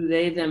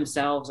they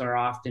themselves are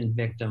often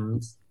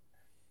victims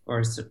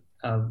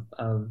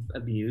of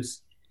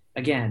abuse.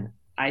 Again,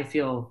 I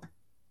feel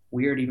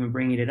weird even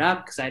bringing it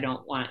up because I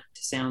don't want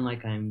to sound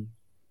like I'm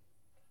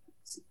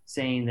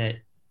saying that,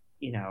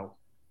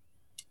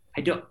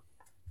 I don't.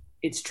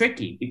 It's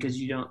tricky because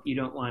you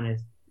don't want to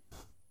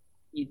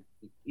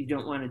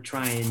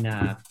try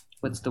and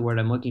what's the word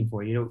I'm looking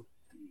for? You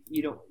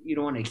don't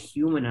want to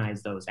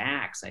humanize those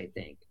acts, I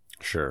think.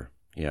 Sure.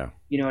 Yeah.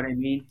 You know what I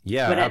mean?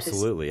 Yeah,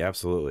 absolutely.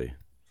 Absolutely.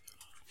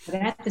 But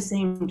at the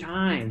same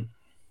time,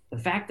 the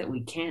fact that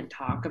we can't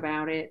talk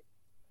about it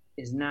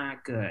is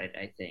not good,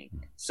 I think.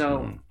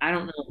 So I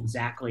don't know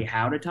exactly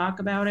how to talk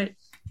about it,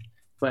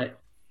 but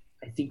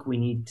I think we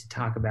need to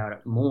talk about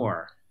it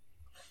more.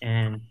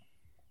 And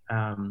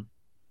I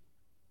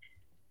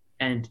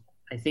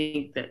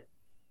think that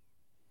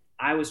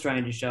I was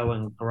trying to show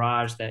in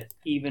Garage that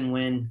even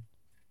when,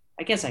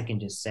 I guess I can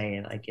just say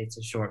it, like it's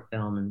a short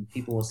film and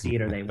people will see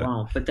it or they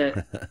won't, but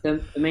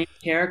the main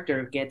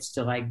character gets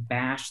to like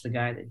bash the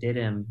guy that did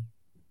him.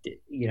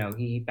 You know,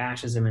 he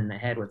bashes him in the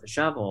head with a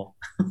shovel,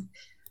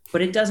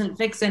 but it doesn't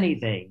fix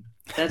anything.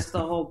 That's the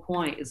whole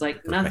point. It's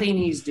like nothing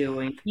he's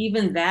doing,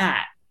 even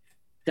that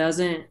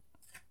doesn't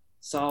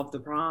solve the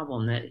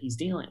problem that he's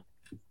dealing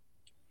with.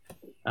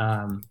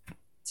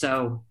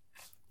 So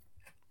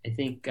I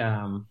think,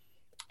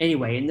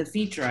 anyway, in the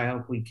feature, I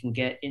hope we can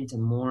get into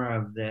more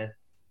of the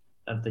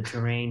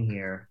terrain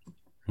here.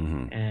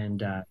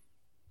 And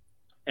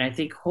I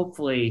think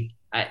hopefully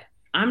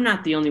I'm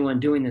not the only one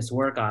doing this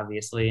work,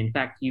 obviously. In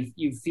fact,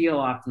 you feel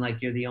often like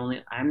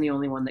I'm the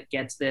only one that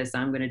gets this,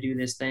 I'm going to do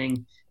this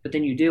thing. But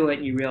then you do it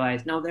and you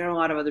realize, no, there are a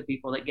lot of other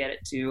people that get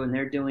it too. And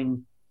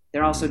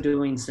they're also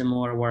doing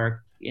similar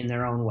work in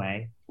their own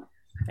way.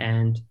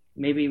 And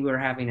maybe we're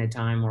having a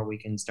time where we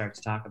can start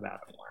to talk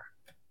about it more.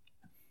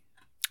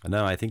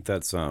 No, I think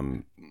that's,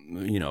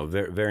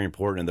 very, very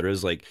important. And there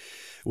is like,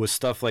 with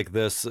stuff like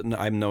this,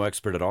 I'm no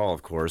expert at all,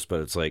 of course,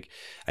 but it's like,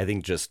 I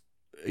think just,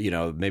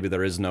 maybe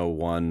there's no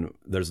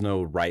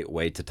right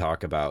way to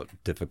talk about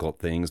difficult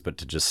things, but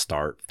to just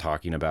start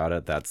talking about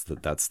it. That's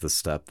the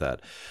step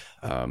that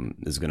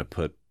is going to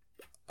put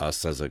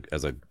us as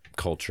a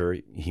culture,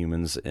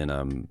 humans,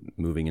 in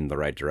moving in the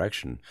right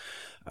direction.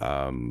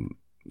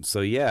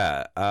 So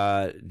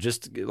yeah,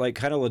 just like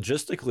kind of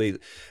logistically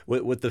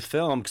with the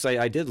film, because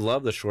I did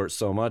love the short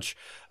so much.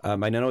 I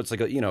know it's like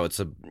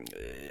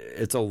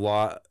it's a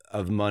lot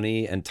of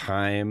money and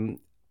time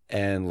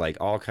and like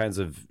all kinds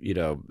of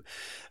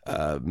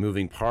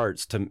moving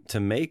parts to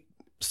make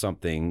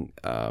something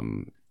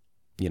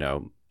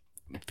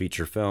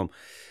feature film.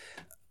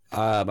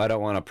 I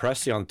don't want to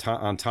press you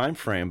on time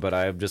frame, but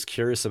I'm just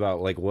curious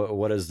about like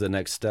what is the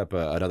next step?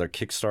 Another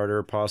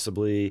Kickstarter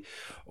possibly,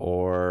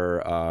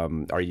 or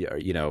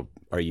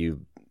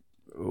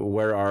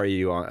where are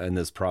you in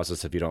this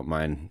process, if you don't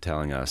mind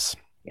telling us?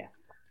 Yeah,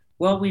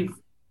 well, we've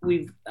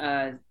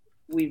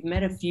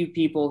met a few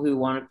people who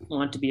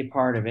want to be a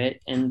part of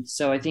it, and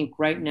so I think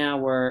right now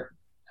we're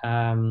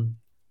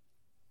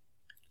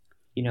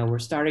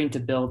starting to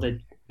build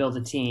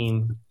a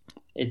team.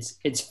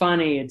 It's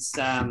funny. It's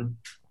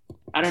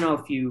I don't know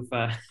if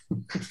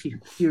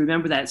if you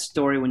remember that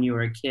story when you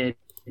were a kid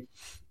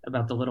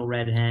about the little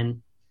red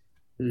hen.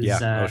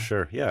 Oh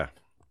sure, yeah.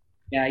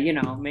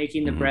 Yeah,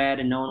 making the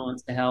bread and no one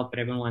wants to help, but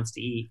everyone wants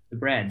to eat the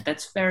bread.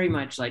 That's very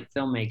much like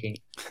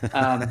filmmaking.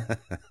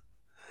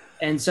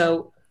 And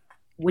so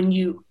but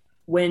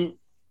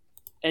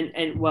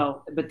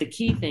the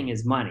key thing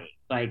is money.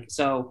 Like,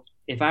 so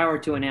if I were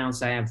to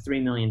announce I have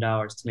 $3 million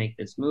to make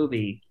this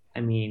movie,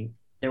 I mean,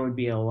 there would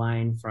be a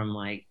line from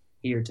like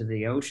here to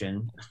the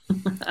ocean,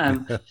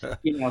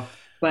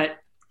 but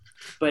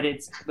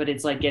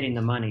it's like getting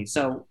the money.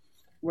 So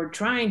we're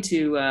trying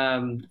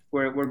to,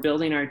 we're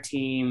building our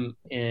team,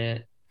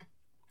 and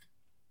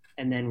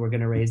then we're going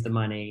to raise the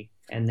money.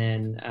 And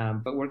then,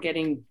 but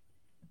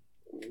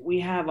we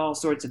have all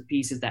sorts of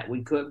pieces that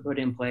we could put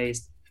in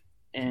place.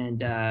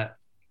 And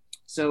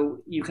so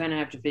you kind of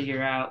have to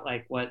figure out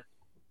like what,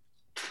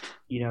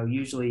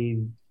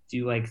 usually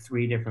do like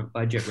 3 different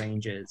budget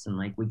ranges, and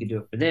like we could do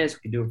it for this, we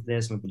could do it for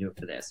this, and we could do it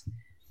for this.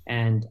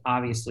 And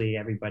obviously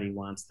everybody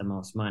wants the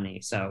most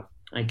money. So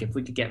like if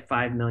we could get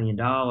 $5 million,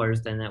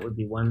 then that would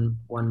be one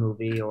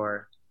movie,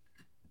 or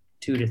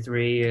 2 to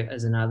 3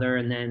 as another.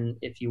 And then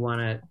if you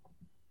want to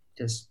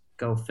just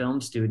go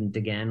film student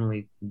again,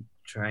 we can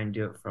try and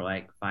do it for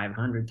like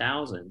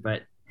 500,000.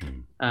 But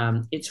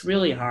it's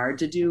really hard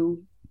to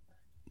do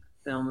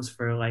films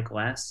for like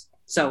less.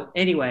 So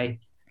anyway,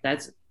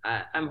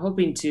 I'm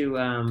hoping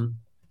to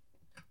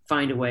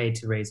find a way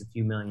to raise a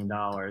few $1 million.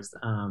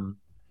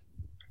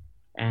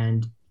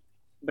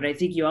 But I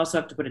think you also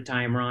have to put a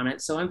timer on it.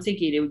 So I'm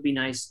thinking it would be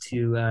nice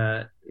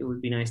to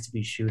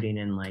be shooting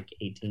in like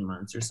 18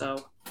 months or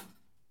so.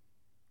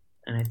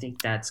 And I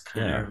think that's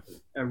kind of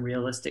a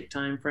realistic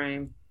time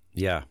frame.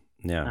 Yeah.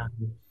 Yeah.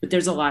 But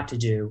there's a lot to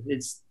do.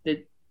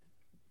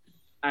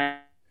 I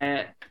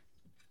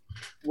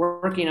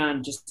working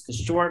on just the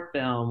short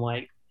film,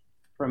 like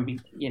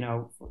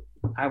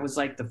I was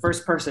like the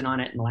first person on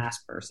it and the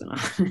last person on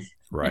it.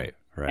 Right.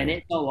 And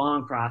it's a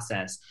long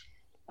process.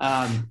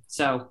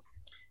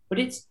 But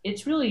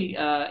it's really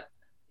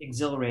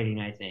exhilarating,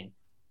 I think,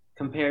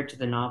 compared to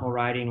the novel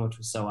writing, which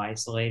was so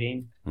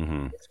isolating.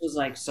 Mm-hmm. This was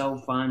like so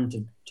fun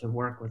to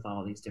work with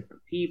all these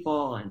different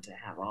people and to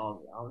have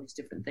all these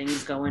different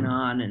things going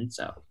on. And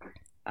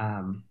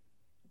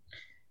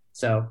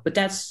but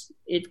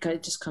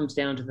it just comes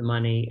down to the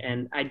money.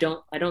 And I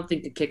don't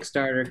think the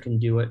Kickstarter can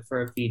do it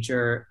for a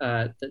feature,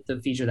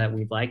 the feature that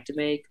we'd like to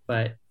make.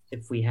 But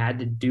if we had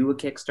to do a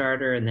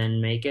Kickstarter and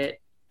then make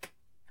it,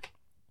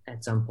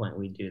 at some point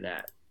we do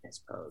that, I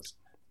suppose.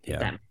 If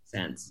that makes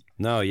sense.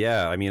 No,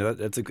 yeah. I mean,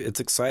 it's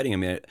exciting. I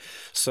mean,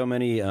 so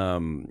many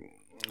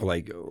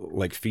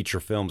like feature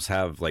films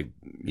have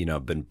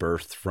been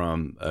birthed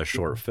from a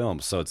short film.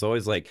 So it's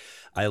always like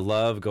I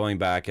love going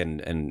back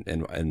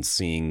and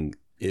seeing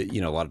it,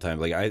 a lot of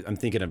times like I'm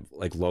thinking of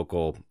like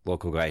local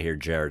guy here,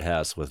 Jared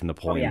Hess with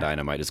Napoleon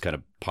Dynamite just kind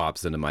of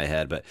pops into my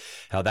head, but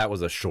how that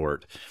was a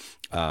short.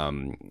 I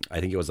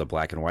think it was a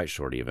black and white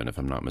short, even if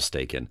I'm not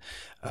mistaken,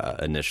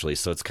 initially.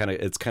 So it's kind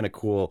of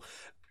cool.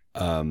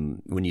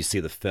 When you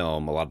see the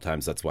film, a lot of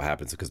times that's what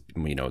happens because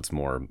it's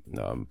more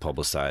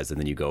publicized, and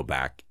then you go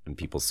back and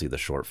people see the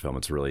short film.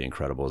 It's really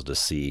incredible to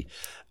see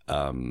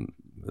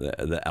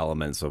the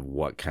elements of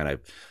what kind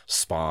of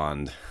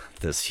spawned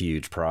this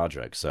huge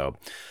project. So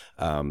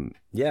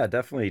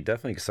definitely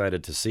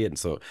excited to see it. And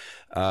so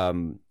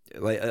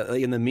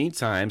in the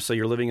meantime, so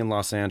you're living in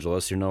Los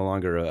Angeles, you're no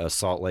longer a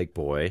Salt Lake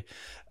boy.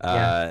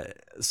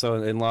 So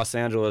in Los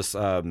Angeles,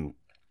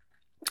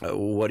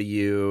 what do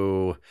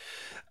you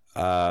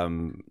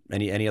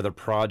any other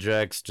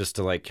projects just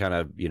to like kind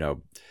of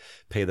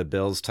pay the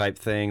bills type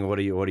thing? What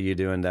are you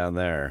doing down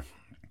there?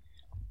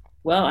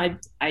 Well,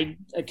 I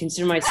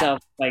consider myself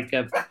like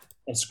a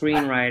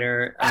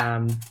screenwriter,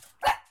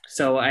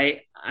 so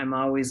I'm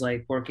always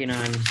like working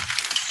on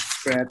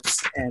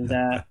scripts and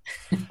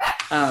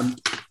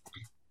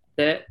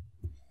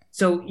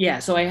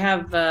so I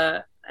have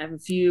a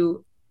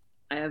few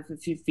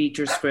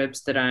feature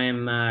scripts that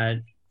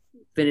I'm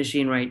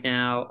finishing right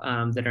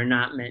now, that are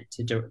not meant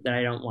to that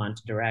I don't want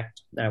to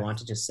direct, that I want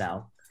to just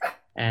sell,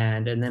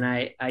 and then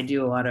I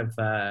do a lot of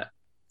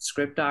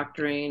script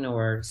doctoring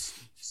or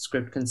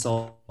script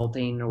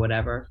consulting or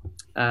whatever,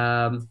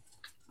 and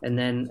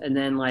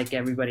then like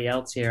everybody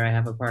else here, I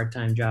have a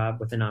part-time job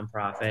with a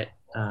nonprofit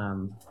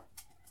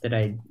that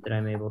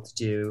I'm able to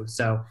do.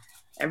 So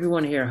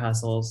everyone here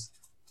hustles.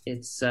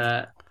 It's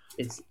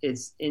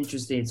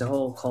interesting. It's a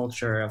whole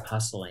culture of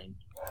hustling,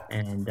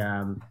 and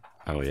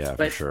oh yeah,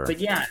 but, for sure. But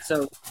yeah,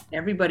 so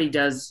everybody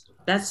does.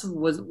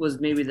 Was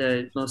maybe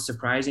the most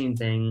surprising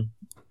thing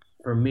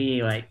for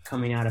me, like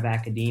coming out of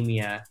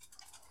academia,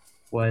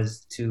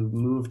 was to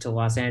move to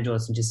Los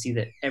Angeles and just see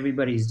that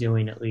everybody's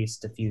doing at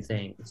least a few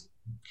things,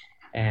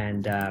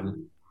 and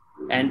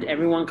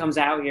everyone comes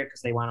out here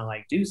because they want to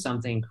like do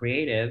something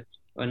creative.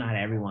 Well, not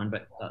everyone,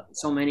 but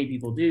so many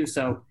people do.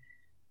 So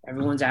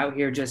everyone's out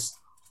here just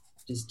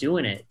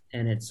doing it,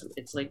 and it's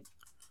like,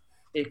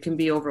 it can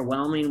be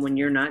overwhelming when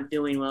you're not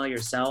doing well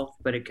yourself,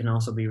 but it can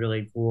also be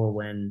really cool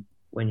when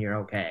you're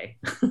okay.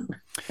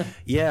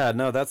 Yeah,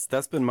 no,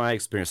 that's been my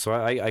experience. So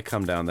I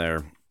come down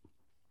there,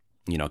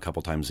 a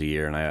couple times a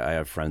year, and I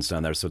have friends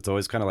down there. So it's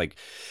always kind of like,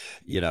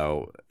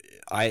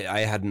 I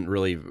hadn't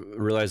really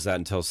realized that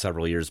until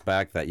several years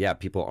back that,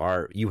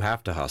 you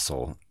have to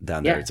hustle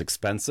down there. It's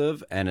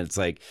expensive. And it's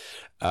like,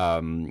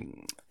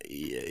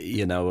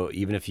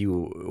 even if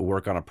you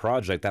work on a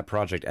project, that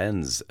project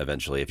ends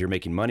eventually. If you're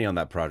making money on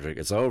that project,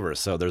 it's over.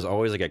 So there's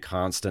always like a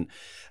constant,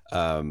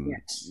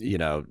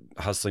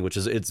 hustling,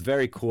 it's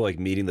very cool, like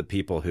meeting the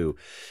people who,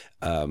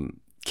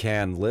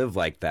 can live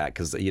like that.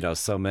 Cause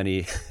so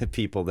many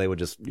people, they would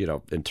just,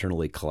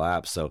 internally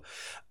collapse. So,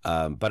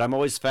 but I'm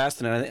always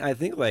fascinated. I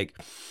think like,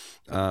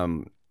 I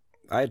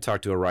had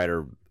talked to a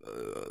writer a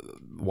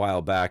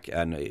while back,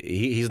 and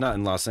he's not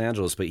in Los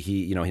Angeles, but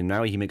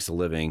now he makes a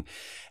living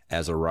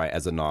as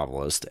a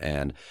novelist,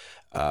 and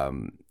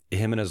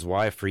him and his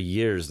wife for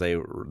years they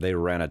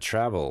ran a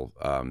travel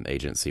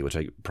agency, which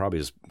probably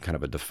is kind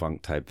of a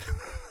defunct type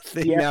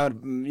thing now,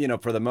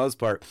 for the most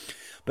part.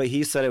 But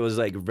he said it was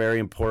like very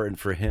important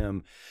for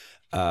him.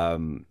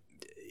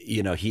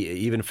 He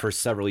even for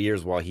several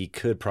years, while he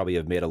could probably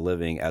have made a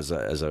living as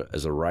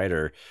a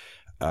writer,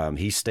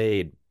 he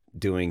stayed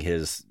doing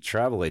his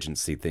travel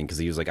agency thing because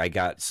he was like, I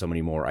got so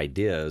many more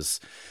ideas,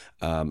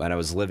 and I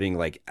was living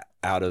like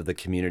out of the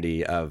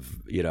community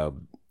of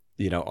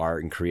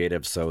art and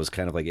creative. So it was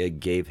kind of like it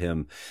gave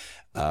him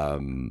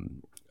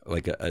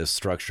like a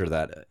structure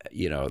that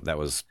that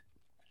was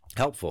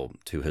helpful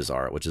to his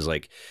art, which is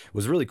like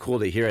was really cool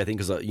to hear. I think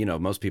because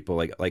most people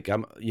like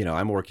I'm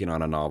working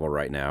on a novel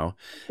right now.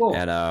 Cool.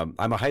 And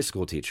I'm a high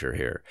school teacher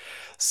here,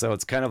 so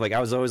it's kind of like I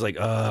was always like,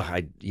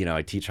 I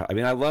teach. I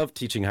mean, I love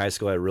teaching high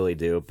school, I really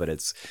do, but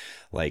it's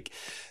like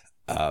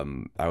I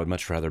would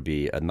much rather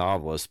be a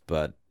novelist.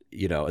 But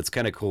it's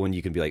kind of cool when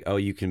you can be like, oh,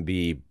 you can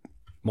be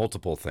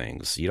multiple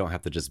things. You don't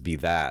have to just be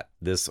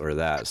this or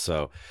that.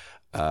 So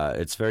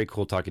it's very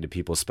cool talking to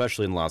people,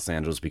 especially in Los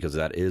Angeles, because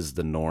that is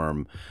the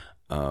norm.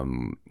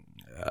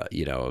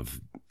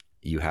 Of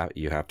you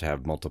have to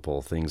have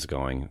multiple things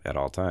going at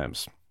all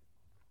times.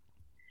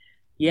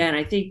 Yeah, and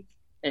I think,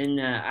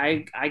 and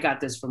I got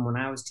this from when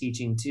I was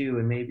teaching too,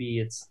 and maybe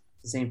it's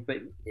the same. But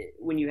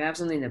when you have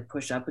something to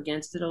push up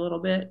against it a little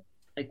bit,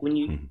 like when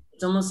you,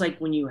 it's almost like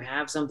when you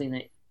have something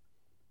that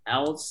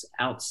else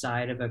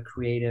outside of a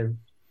creative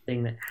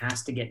thing that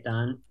has to get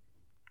done.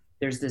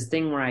 There's this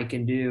thing where I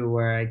can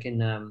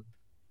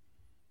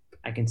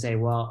say,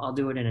 well, I'll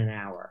do it in an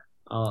hour.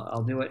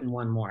 I'll do it in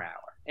one more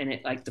hour. and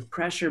it like the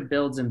pressure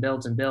builds and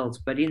builds and builds.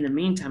 But in the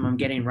meantime, I'm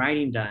getting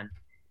writing done.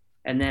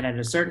 And then at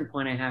a certain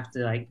point, I have to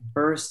like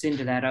burst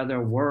into that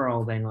other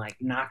world and like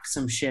knock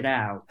some shit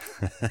out.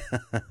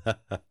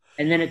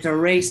 And then it's a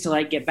race to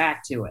like get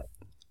back to it.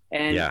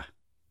 And Yeah.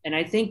 and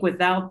I think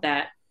without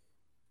that,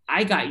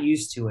 I got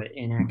used to it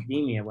in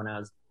academia when I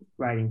was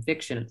writing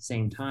fiction at the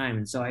same time.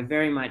 And so I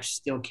very much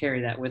still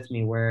carry that with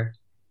me, where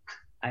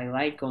I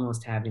like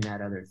almost having that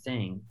other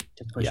thing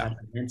to push Yeah. up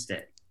against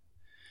it.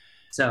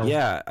 So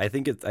Yeah, I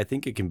think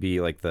it can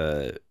be like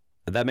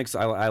that makes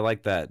I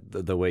like that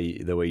the way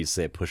you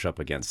say it, push up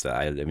against it.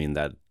 I mean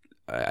that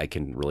I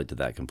can relate to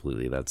that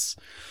completely. That's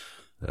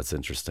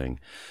interesting.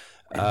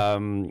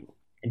 and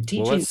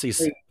teaching, Well, let's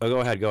see. Oh,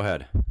 go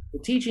ahead.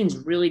 teaching's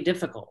really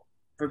difficult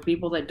for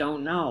people that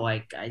don't know.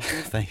 Like I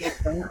think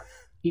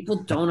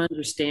people don't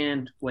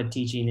understand what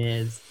teaching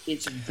is.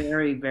 It's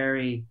very,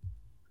 very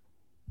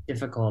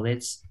difficult.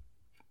 It's,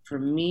 for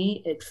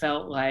me, it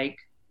felt like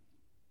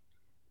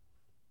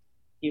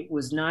it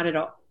was not at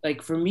all,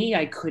 like for me,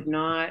 I could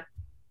not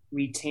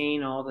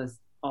retain all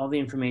the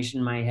information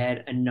in my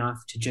head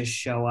enough to just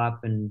show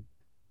up. And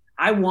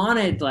I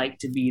wanted like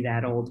to be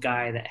that old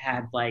guy that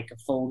had like a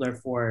folder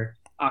for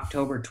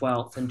October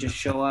 12th and just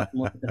show up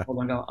and look at the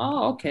folder and go,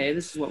 oh, okay,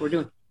 this is what we're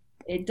doing.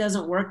 It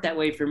doesn't work that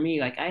way for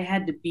me. Like I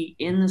had to be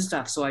in the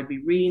stuff. So I'd be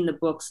reading the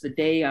books the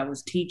day I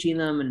was teaching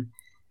them,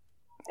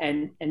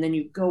 and then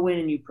you go in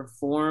and you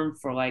perform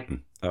for like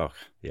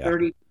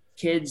 30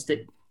 kids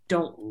that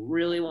don't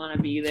really want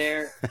to be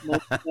there.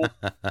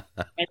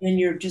 And then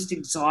you're just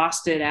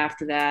exhausted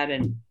after that.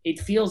 And it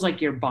feels like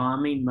you're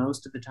bombing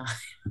most of the time.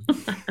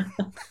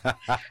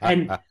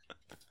 And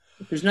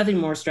there's nothing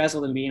more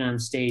stressful than being on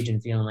stage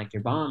and feeling like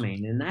you're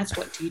bombing. And that's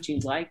what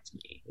teaching's like to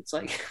me. It's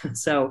like,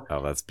 so.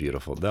 Oh, that's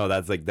beautiful. No,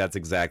 that's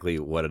exactly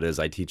what it is.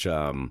 I teach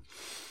all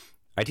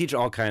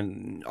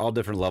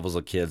different levels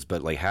of kids,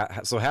 but like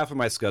so half of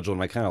my schedule,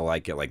 and I kind of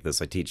like it like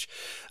this. I teach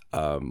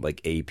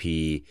like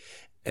AP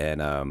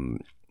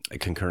and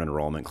concurrent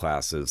enrollment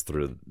classes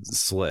through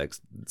SLIC,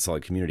 Salt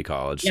Lake Community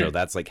College. Yeah. So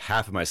that's like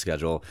half of my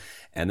schedule,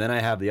 and then I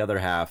have the other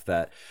half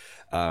that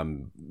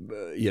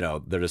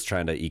they're just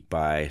trying to eke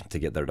by to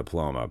get their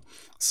diploma.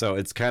 So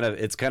it's kind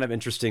of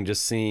interesting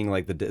just seeing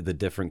like the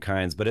different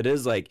kinds, but it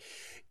is like,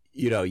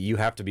 you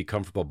have to be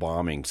comfortable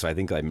bombing. So I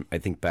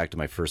think back to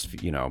my first,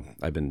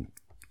 I've been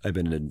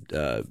in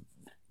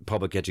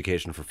public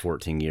education for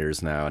 14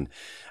 years now, and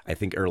I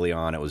think early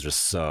on it was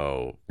just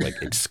so like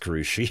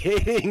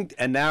excruciating,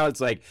 and now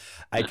it's like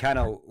I kind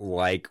of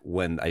like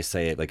when I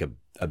say it like a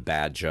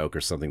bad joke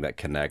or something that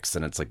connects,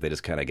 and it's like they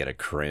just kind of get a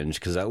cringe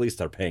because at least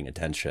they're paying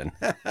attention.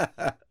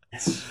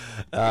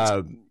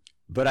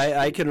 But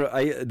I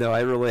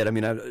relate. I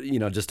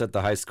mean, just at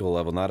the high school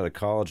level, not at a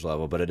college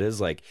level, but it is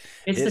like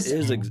it's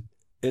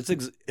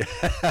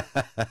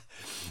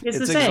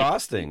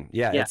exhausting.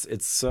 Yeah, yeah.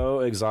 It's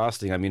so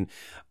exhausting. I mean,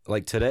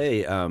 like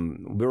today,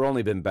 we've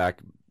only been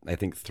back, I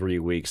think, 3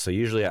 weeks. So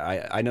usually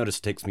I notice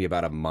it takes me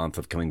about a month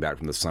of coming back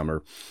from the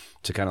summer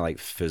to kind of like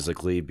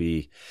physically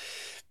be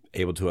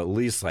able to at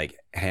least like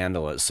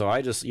handle it. So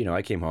I just,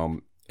 I came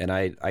home and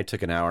I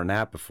took an hour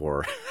nap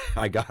before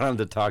I got on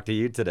to talk to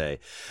you today.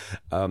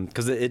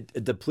 Cause it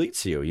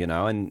depletes you,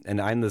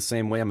 and I'm the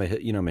same way. I'm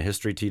a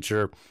history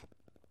teacher.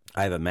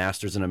 I have a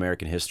master's in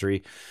American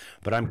history,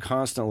 but I'm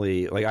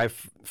constantly like,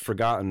 I've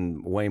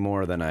forgotten way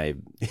more than I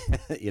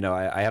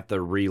have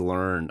to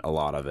relearn a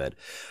lot of it.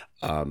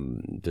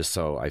 Just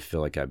so I feel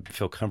like I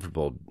feel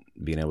comfortable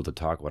being able to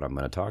talk what I'm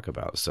going to talk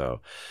about. So,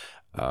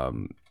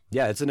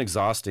 yeah, it's an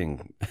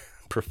exhausting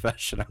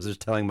profession. I was just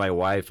telling my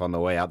wife on the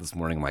way out this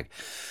morning, I'm like,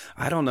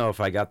 I don't know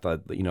if I got the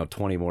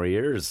 20 more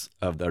years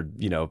of the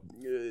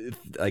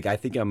like I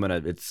think I'm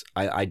gonna.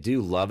 I do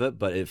love it,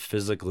 but it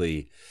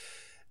physically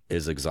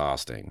is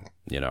exhausting.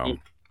 It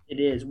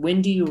is.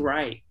 When do you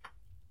write?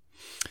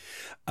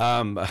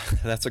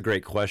 That's a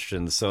great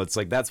question. So it's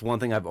like that's one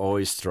thing I've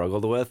always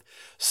struggled with.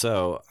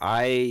 So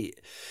I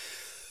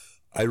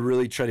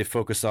really try to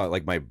focus on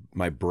like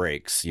my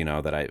breaks,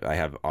 that I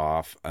have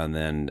off, and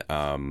then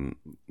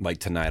like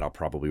tonight I'll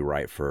probably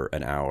write for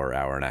an hour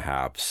and a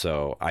half.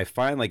 So I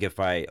find like if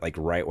I like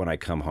write when I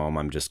come home,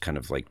 I'm just kind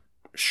of like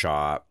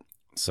shot.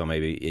 So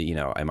maybe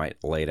I might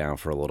lay down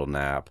for a little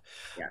nap,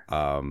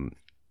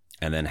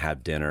 and then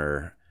have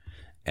dinner,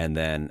 and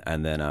then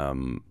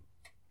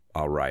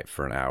I'll write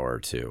for an hour or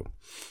two,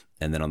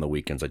 and then on the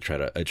weekends I try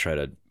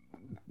to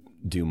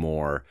do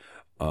more.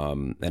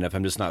 And if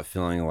I'm just not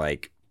feeling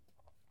like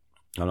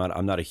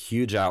I'm not a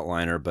huge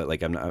outliner, but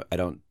like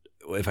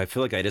if I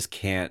feel like I just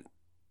can't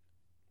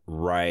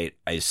write,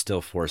 I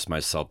still force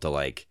myself to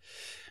like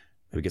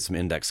maybe get some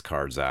index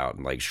cards out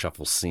and like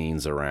shuffle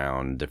scenes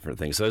around different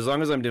things. So as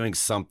long as I'm doing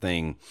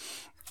something,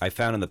 I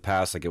found in the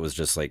past, like it was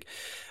just like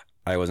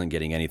I wasn't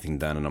getting anything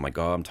done, and I'm like,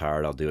 oh, I'm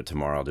tired. I'll do it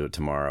tomorrow.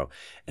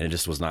 And it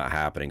just was not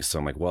happening. So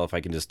I'm like, well, if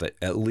I can just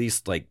at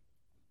least like,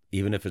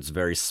 even if it's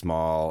very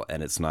small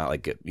and it's not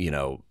like,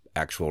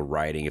 actual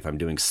writing, if I'm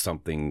doing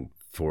something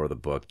for the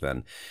book,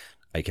 then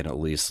I can at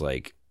least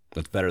like,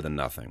 it's better than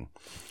nothing.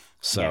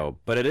 So,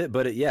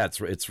 yeah,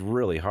 it's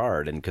really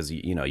hard. And cause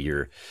you know,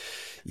 you're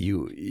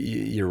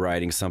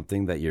writing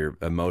something that you're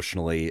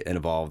emotionally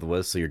involved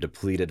with. So you're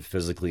depleted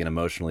physically and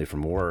emotionally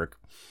from work.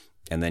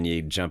 And then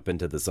you jump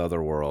into this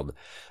other world.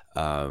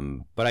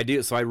 But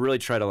I really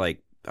try to,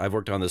 like, I've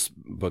worked on this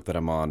book that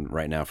I'm on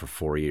right now for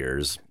 4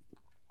 years.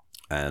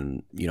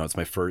 And, you know, it's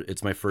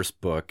my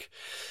first book.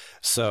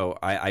 So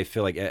I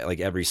feel like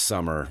every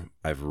summer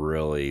I've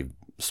really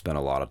spent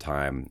a lot of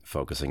time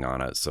focusing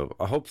on it. So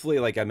hopefully,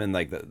 like, I'm in,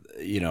 like,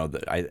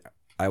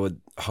 I would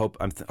hope,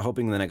 I'm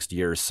hoping the next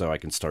year or so I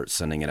can start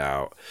sending it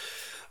out.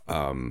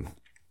 And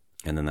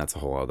then that's a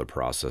whole other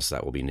process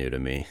that will be new to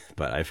me,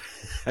 but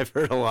I've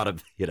heard a lot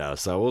of, you know,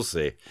 so we'll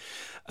see.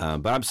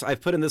 But I've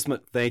put in this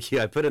much, thank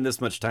you. I put in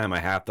this much time. I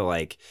have to,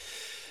 like,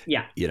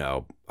 you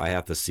know, I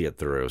have to see it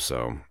through.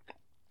 So,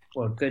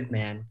 well, good,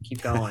 man.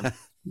 Keep going.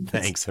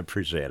 Thanks. I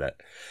appreciate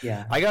it.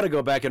 Yeah. I got to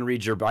go back and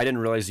read I didn't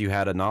realize you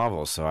had a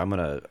novel, so I'm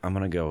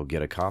going to go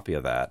get a copy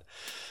of that.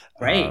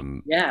 Great.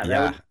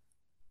 That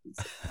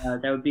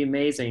would be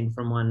amazing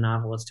from one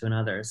novelist to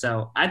another.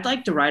 So I'd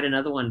like to write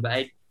another one, but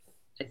I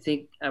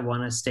think I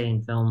want to stay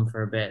in film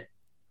for a bit.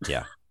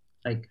 Yeah.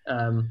 Like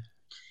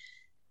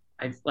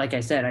I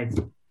said,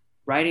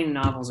 writing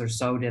novels are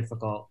so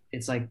difficult.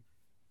 It's the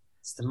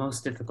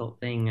most difficult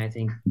thing, I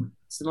think.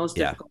 It's the most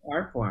difficult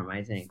art form,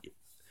 I think.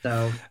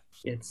 So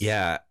it's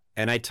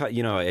and I talked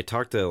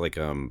to, like,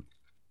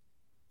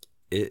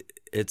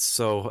 it's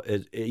so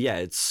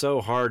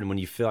hard. And when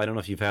you feel, I don't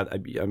know if you've had,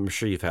 I'm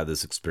sure you've had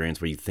this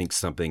experience where you think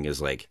something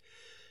is like,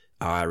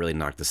 oh, I really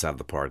knocked this out of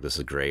the park. This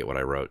is great, what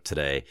I wrote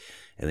today.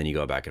 And then you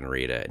go back and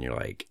read it and you're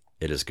like,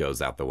 it just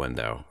goes out the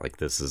window. Like,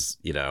 this is,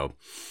 you know,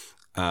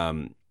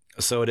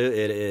 so it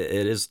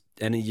is,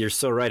 and you're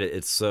so right.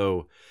 It's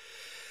so,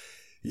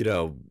 you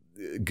know,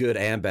 good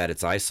and bad.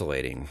 It's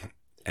isolating.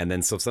 And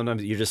then, so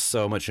sometimes you're just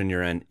so much in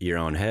your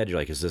own head. You're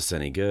like, is this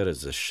any good?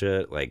 Is this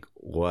shit? Like,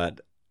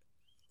 what,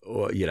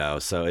 you know,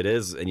 so it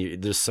is.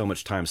 And there's so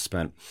much time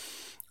spent,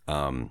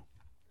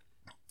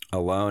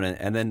 alone.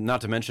 And then,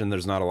 not to mention,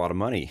 there's not a lot of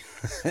money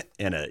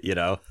in it, you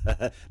know,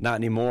 not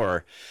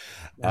anymore.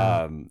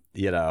 Yeah.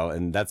 You know,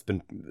 and that's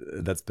been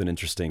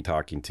interesting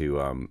talking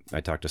to, I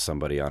talked to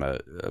somebody on a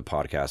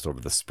podcast over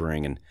the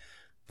spring, and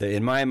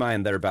in my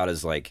mind, they're about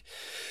as, like,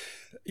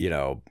 you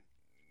know,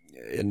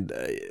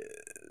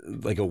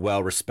 like a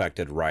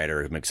well-respected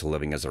writer who makes a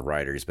living as a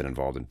writer. He's been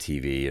involved in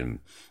TV, and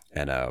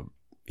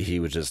he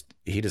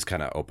just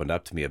kind of opened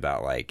up to me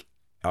about, like,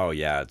 oh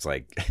yeah, it's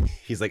like,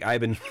 he's like, I've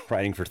been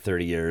writing for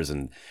 30 years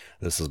and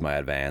this is my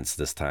advance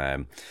this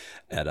time.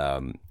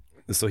 And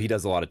so he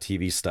does a lot of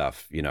TV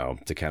stuff, you know,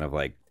 to kind of,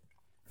 like,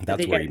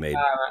 that's where he made.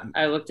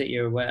 I looked at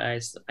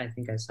I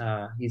think I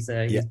saw he's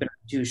been on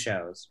 2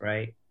 shows,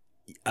 right?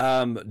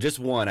 Just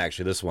one,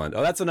 actually. This one.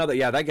 Oh, that's another.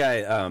 Yeah, that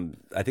guy.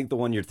 I think the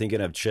one you're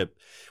thinking of, Chip.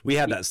 We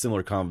had that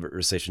similar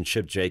conversation.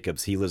 Chip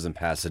Jacobs. He lives in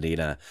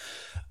Pasadena,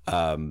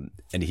 and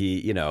he,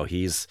 you know,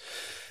 he's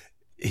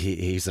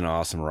an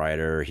awesome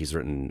writer. He's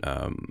written,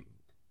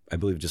 I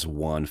believe, just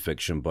one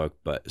fiction book,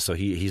 but so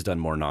he's done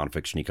more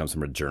nonfiction. He comes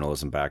from a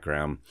journalism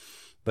background,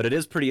 but it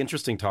is pretty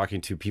interesting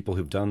talking to people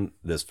who've done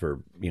this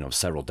for, you know,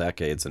 several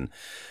decades, and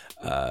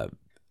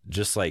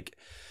just, like,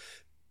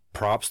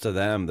 props to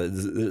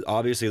them.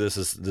 Obviously this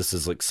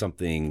is like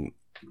something,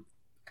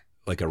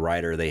 like a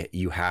writer,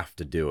 you have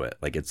to do it.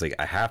 Like, it's like,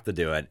 I have to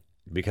do it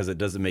because it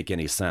doesn't make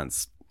any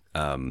sense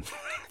from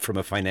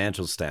a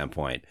financial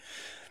standpoint.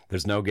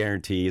 There's no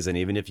guarantees, and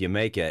even if you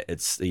make it,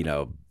 it's, you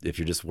know, if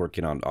you're just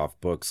working off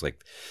books,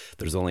 like,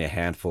 there's only a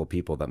handful of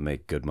people that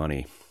make good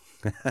money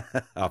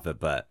off it.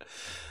 But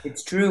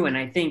it's true, and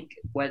I think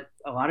what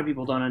a lot of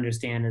people don't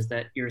understand is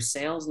that your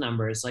sales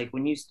numbers, like,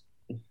 when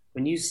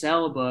you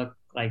sell a book,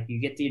 like, you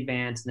get the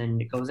advance and then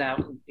it goes out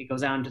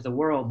into the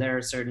world,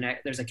 there's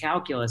a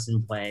calculus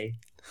in play.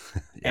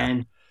 Yeah.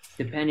 And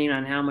depending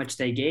on how much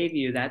they gave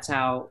you, that's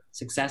how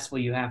successful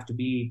you have to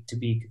be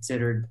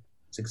considered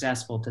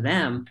successful to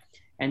them.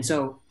 And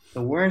so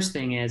the worst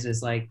thing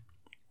is like,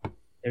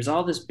 there's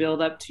all this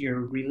build up to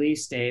your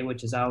release day,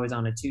 which is always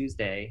on a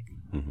Tuesday.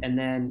 Mm-hmm. And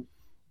then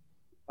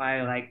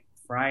by, like,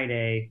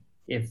 Friday,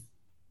 if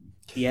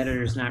the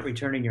editor's not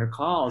returning your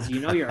calls, you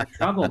know you're in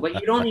trouble, but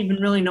you don't even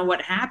really know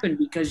what happened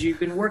because you've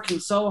been working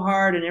so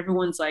hard and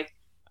everyone's like,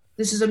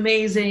 this is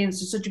amazing.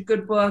 This is such a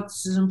good book.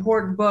 This is an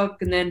important book.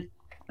 And then,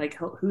 like,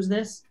 who's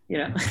this? You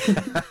know,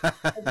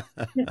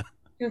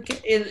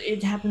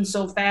 it happens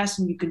so fast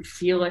and you can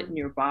feel it in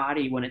your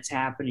body when it's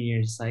happening.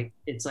 You're just like,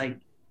 it's like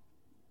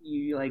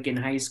you, like, in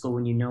high school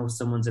when you know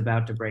someone's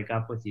about to break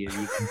up with you,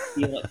 you can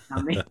feel it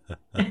coming.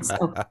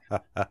 So,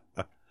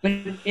 but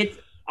it's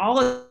all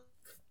of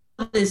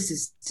this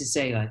is to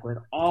say, like, with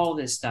all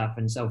this stuff,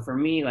 and so for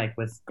me, like,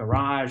 with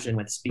Garage and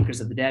with Speakers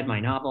of the Dead,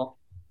 my novel,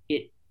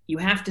 you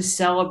have to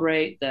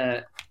celebrate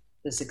the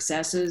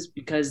successes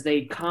because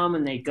they come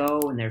and they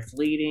go and they're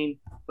fleeting,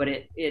 but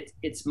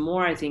it's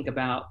more, I think,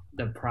 about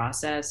the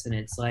process. And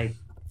it's like,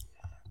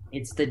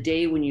 it's the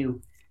day when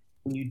you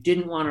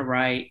didn't want to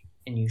write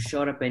and you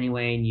showed up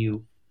anyway and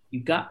you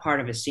got part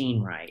of a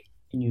scene right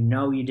and you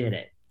know you did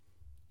it,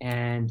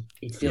 and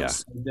it feels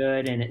so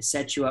good, and it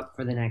sets you up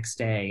for the next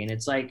day. And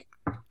it's like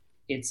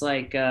it's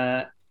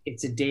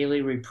a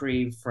daily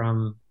reprieve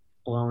from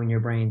blowing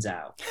your brains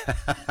out.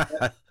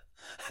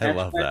 I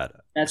love that.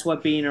 That's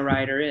what being a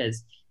writer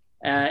is.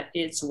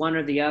 It's one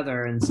or the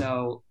other, and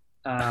so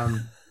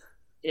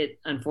it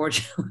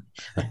unfortunately.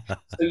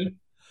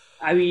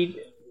 I mean,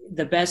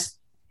 the best.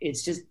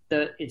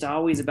 It's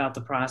always about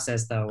the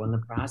process, though. When the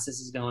process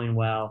is going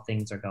well,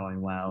 things are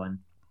going well, and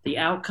the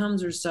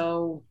outcomes are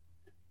so.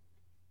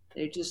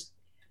 They just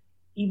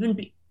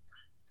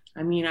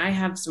I mean, I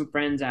have some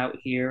friends out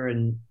here,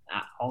 and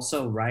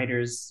also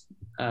writers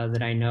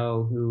that I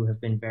know who have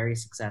been very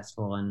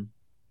successful, and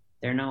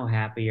they're no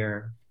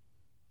happier,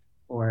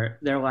 or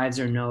their lives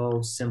are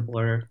no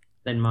simpler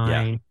than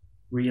mine,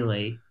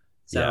 really.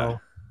 So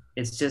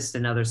it's just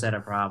another set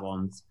of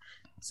problems.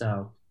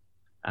 So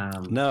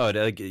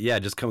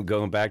just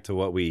going back to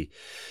what we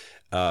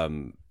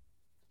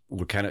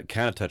we're kind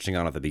of touching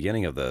on at the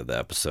beginning of the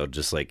episode,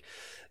 just like,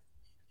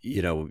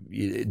 you know,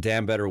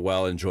 damn better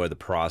well enjoy the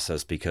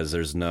process, because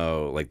there's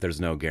no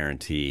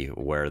guarantee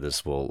where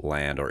this will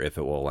land, or if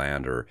it will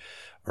land, or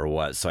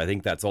what. So I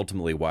think that's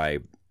ultimately why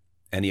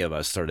any of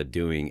us started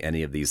doing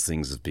any of these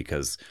things, is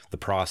because the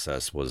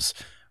process was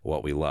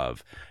what we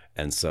love.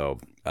 And so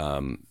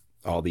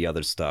all the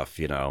other stuff,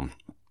 you know,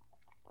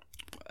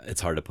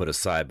 it's hard to put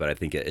aside, but I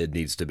think it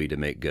needs to be to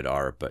make good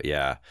art. But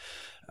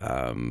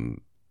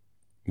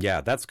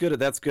that's good.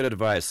 That's good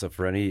advice. So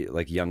for any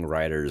like young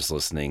writers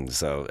listening,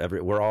 so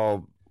we're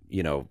all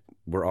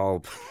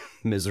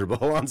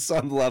miserable on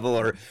some level,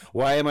 or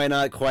why am I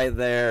not quite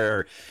there?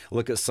 Or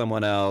look at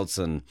someone else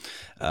and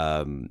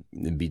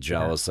be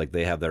jealous, like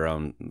they have their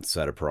own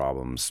set of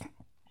problems.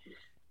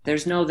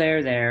 There's no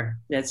there.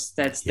 That's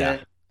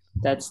the.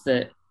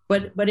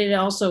 But it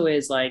also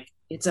is like,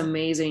 it's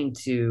amazing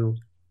to.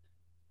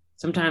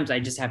 Sometimes I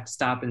just have to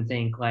stop and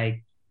think,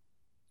 like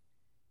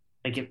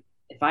if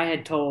I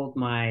had told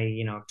my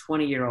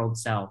 20-year-old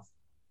self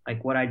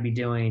like what I'd be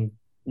doing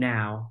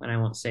now, and I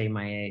won't say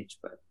my age,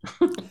 but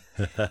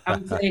I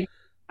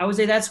would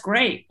say that's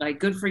great. Like,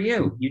 good for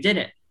you. You did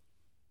it.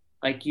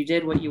 Like, you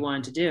did what you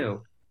wanted to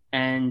do.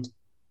 And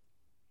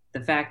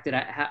the fact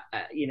that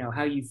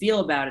how you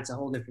feel about it's a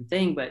whole different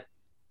thing. But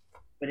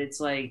it's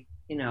like,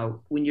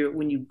 when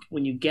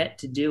you get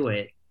to do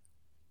it,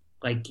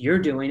 like, you're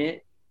doing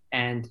it,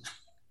 and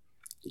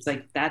it's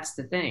like, that's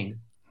the thing.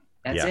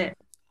 That's it.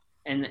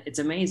 And it's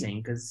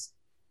amazing because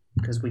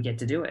we get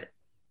to do it.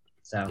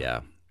 So yeah,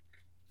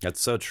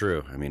 that's so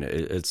true. I mean,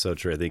 it's so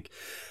true. I think,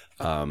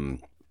 I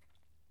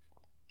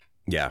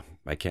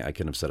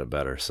couldn't have said it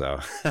better. So,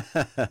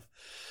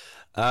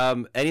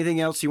 anything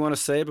else you want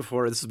to say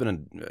before? This has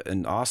been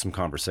an awesome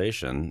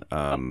conversation.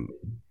 I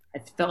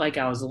felt like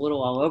I was a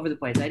little all over the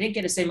place. I didn't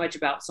get to say much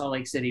about Salt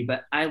Lake City,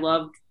 but I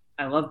love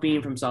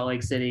being from Salt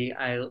Lake City.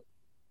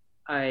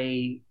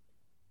 I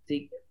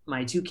think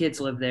my two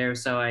kids live there,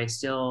 so I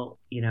still,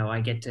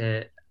 I get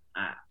to,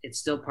 it's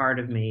still part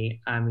of me.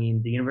 I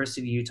mean, the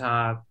University of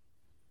Utah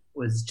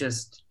was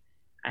just,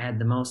 I had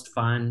the most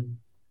fun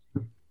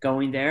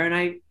going there.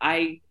 And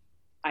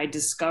I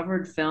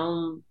discovered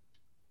film,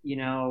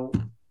 well,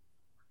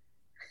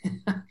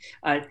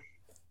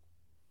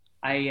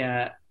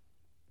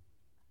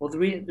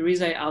 the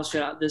reason I'll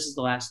shut up, this is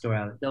the last story.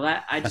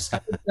 I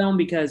discovered film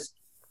because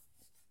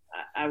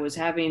I was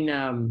having,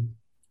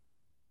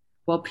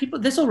 people,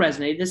 this will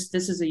resonate. This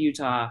is a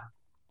Utah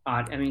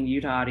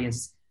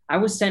audience. I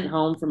was sent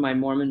home from my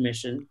Mormon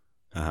mission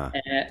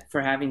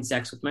for having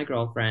sex with my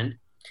girlfriend.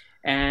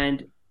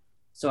 And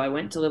so I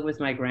went to live with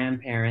my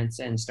grandparents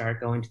and start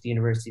going to the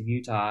University of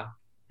Utah.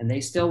 And they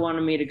still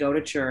wanted me to go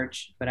to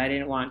church, but I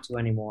didn't want to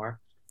anymore.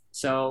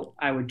 So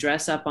I would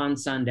dress up on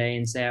Sunday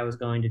and say I was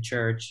going to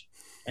church,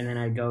 and then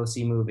I'd go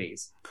see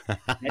movies.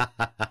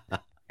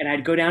 And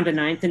I'd go down to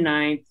 9th and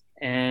 9th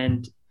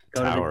and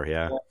go Tower,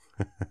 to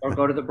or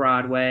go to the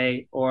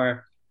Broadway,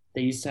 or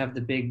they used to have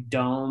the big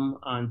dome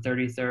on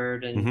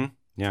 33rd, and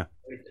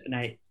and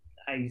I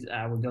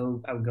would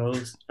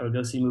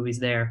go see movies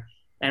there,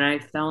 and I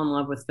fell in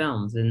love with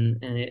films,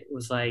 and it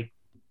was like,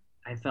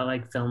 I felt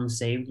like film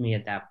saved me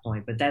at that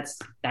point. But that's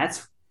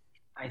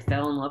I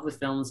fell in love with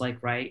films like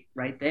right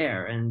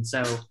there, and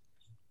so,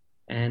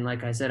 and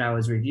like I said, I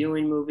was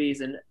reviewing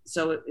movies, and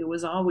so it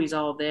was always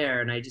all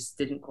there, and I just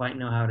didn't quite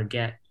know how to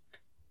get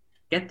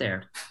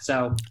there.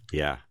 So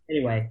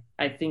anyway,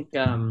 I think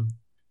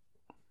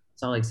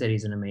Salt Lake City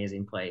is an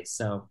amazing place.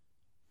 So,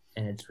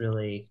 and it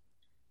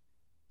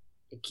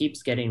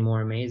keeps getting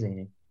more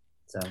amazing.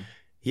 So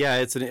yeah,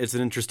 it's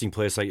an interesting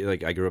place.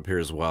 I grew up here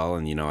as well,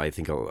 and I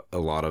think a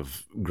lot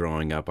of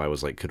growing up, I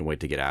was like, couldn't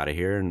wait to get out of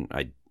here, and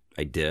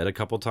I did a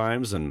couple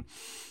times, and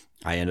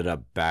I ended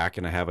up back,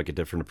 and I have like a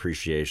different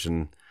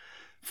appreciation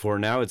for it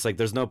now. It's like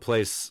there's no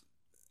place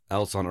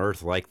else on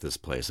earth like this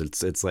place.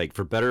 It's like,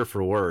 for better or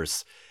for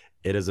worse,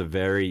 it is a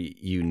very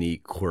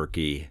unique,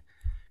 quirky,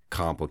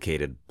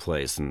 complicated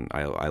place, and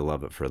I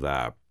love it for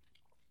that.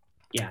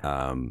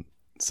 Yeah.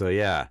 So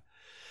yeah.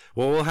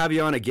 Well, we'll have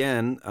you on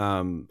again.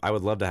 I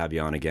would love to have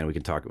you on again. We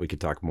could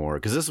talk more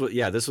because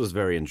this was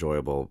very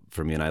enjoyable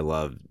for me,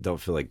 and don't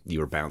feel like you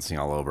were bouncing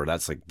all over.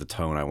 That's like the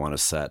tone I want to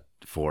set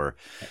for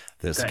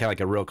this, kind of like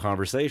a real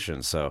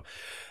conversation. So,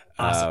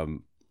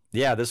 Awesome.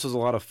 yeah, this was a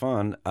lot of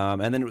fun.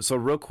 And then, so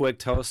real quick,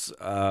 tell us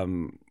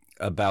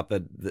about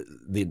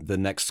the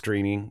next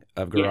screening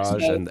of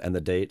Garage and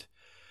the date.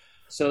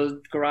 So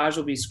Garage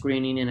will be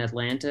screening in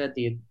Atlanta at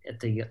the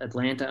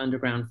Atlanta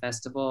Underground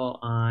Festival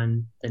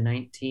on the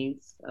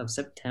 19th of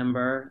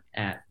September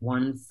at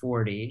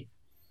 1:40.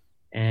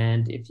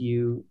 And if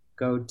you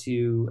go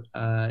to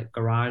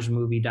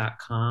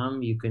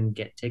garagemovie.com, you can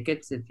get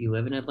tickets if you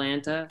live in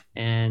Atlanta.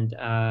 And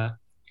and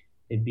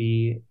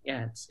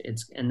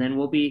then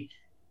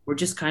we're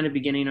just kind of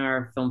beginning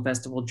our film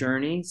festival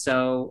journey.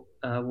 So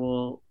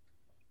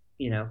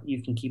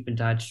you can keep in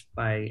touch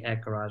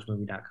at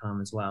garagemovie.com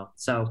as well.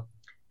 So.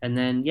 And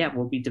then,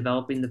 we'll be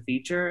developing the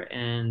feature,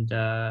 and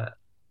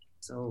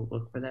so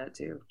look for that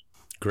too.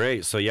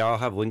 Great. So I'll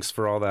have links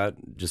for all that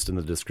just in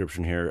the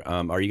description here.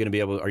 Are you going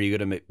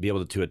to be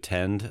able to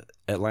attend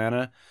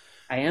Atlanta?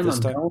 I am.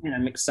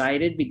 I'm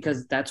excited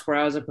because that's where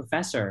I was a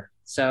professor.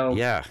 So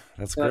yeah,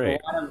 that's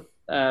great. A lot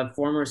of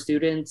former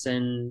students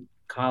and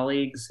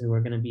colleagues who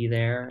are going to be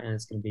there, and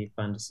it's going to be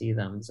fun to see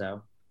them.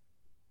 So.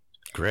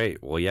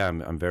 Great. Well, yeah,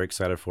 I'm very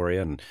excited for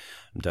you, and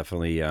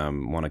definitely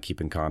want to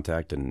keep in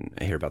contact and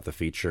hear about the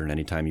feature. And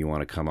anytime you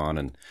want to come on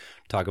and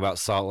talk about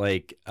Salt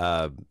Lake,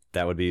 that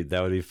would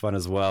be fun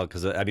as well.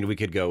 Because I mean, we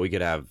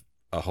could have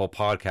a whole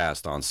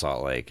podcast on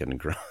Salt Lake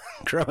and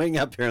growing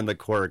up here in the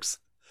Quirks.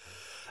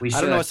 I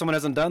don't know if someone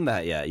hasn't done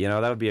that yet.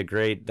 That would be a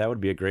great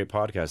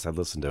podcast. I'd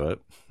listen to it.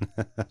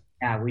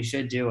 Yeah, we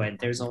should do it.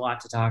 There's a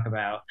lot to talk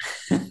about.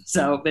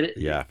 So,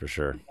 yeah, for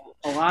sure.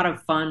 A lot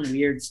of fun,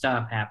 weird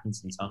stuff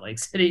happens in Salt Lake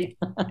City.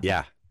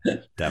 Yeah,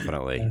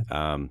 definitely.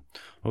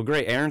 Well,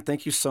 great, Aaron.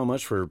 Thank you so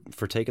much for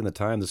taking the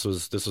time. This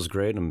was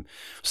great. I'm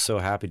so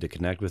happy to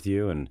connect with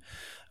you, and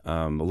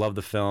love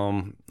the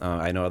film.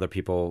 I know other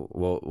people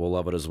will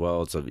love it as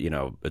well. It's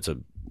a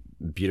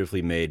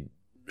beautifully made,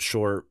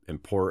 short,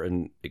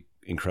 important,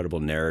 incredible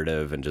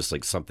narrative, and just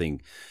like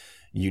something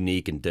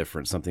unique and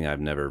different, something I've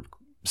never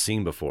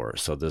seen before.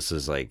 So this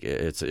is like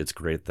it's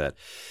great that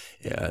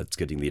it's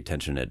getting the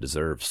attention it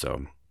deserves.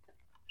 So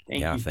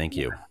thank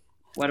you.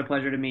 What a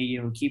pleasure to meet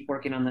you, and keep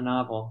working on the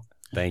novel.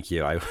 Thank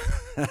you. I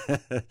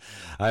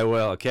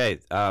will. Okay.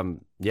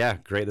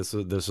 Great. This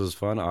was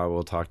fun. I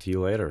will talk to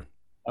you later.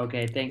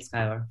 Okay. Thanks,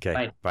 Kyler.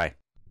 Okay. Bye.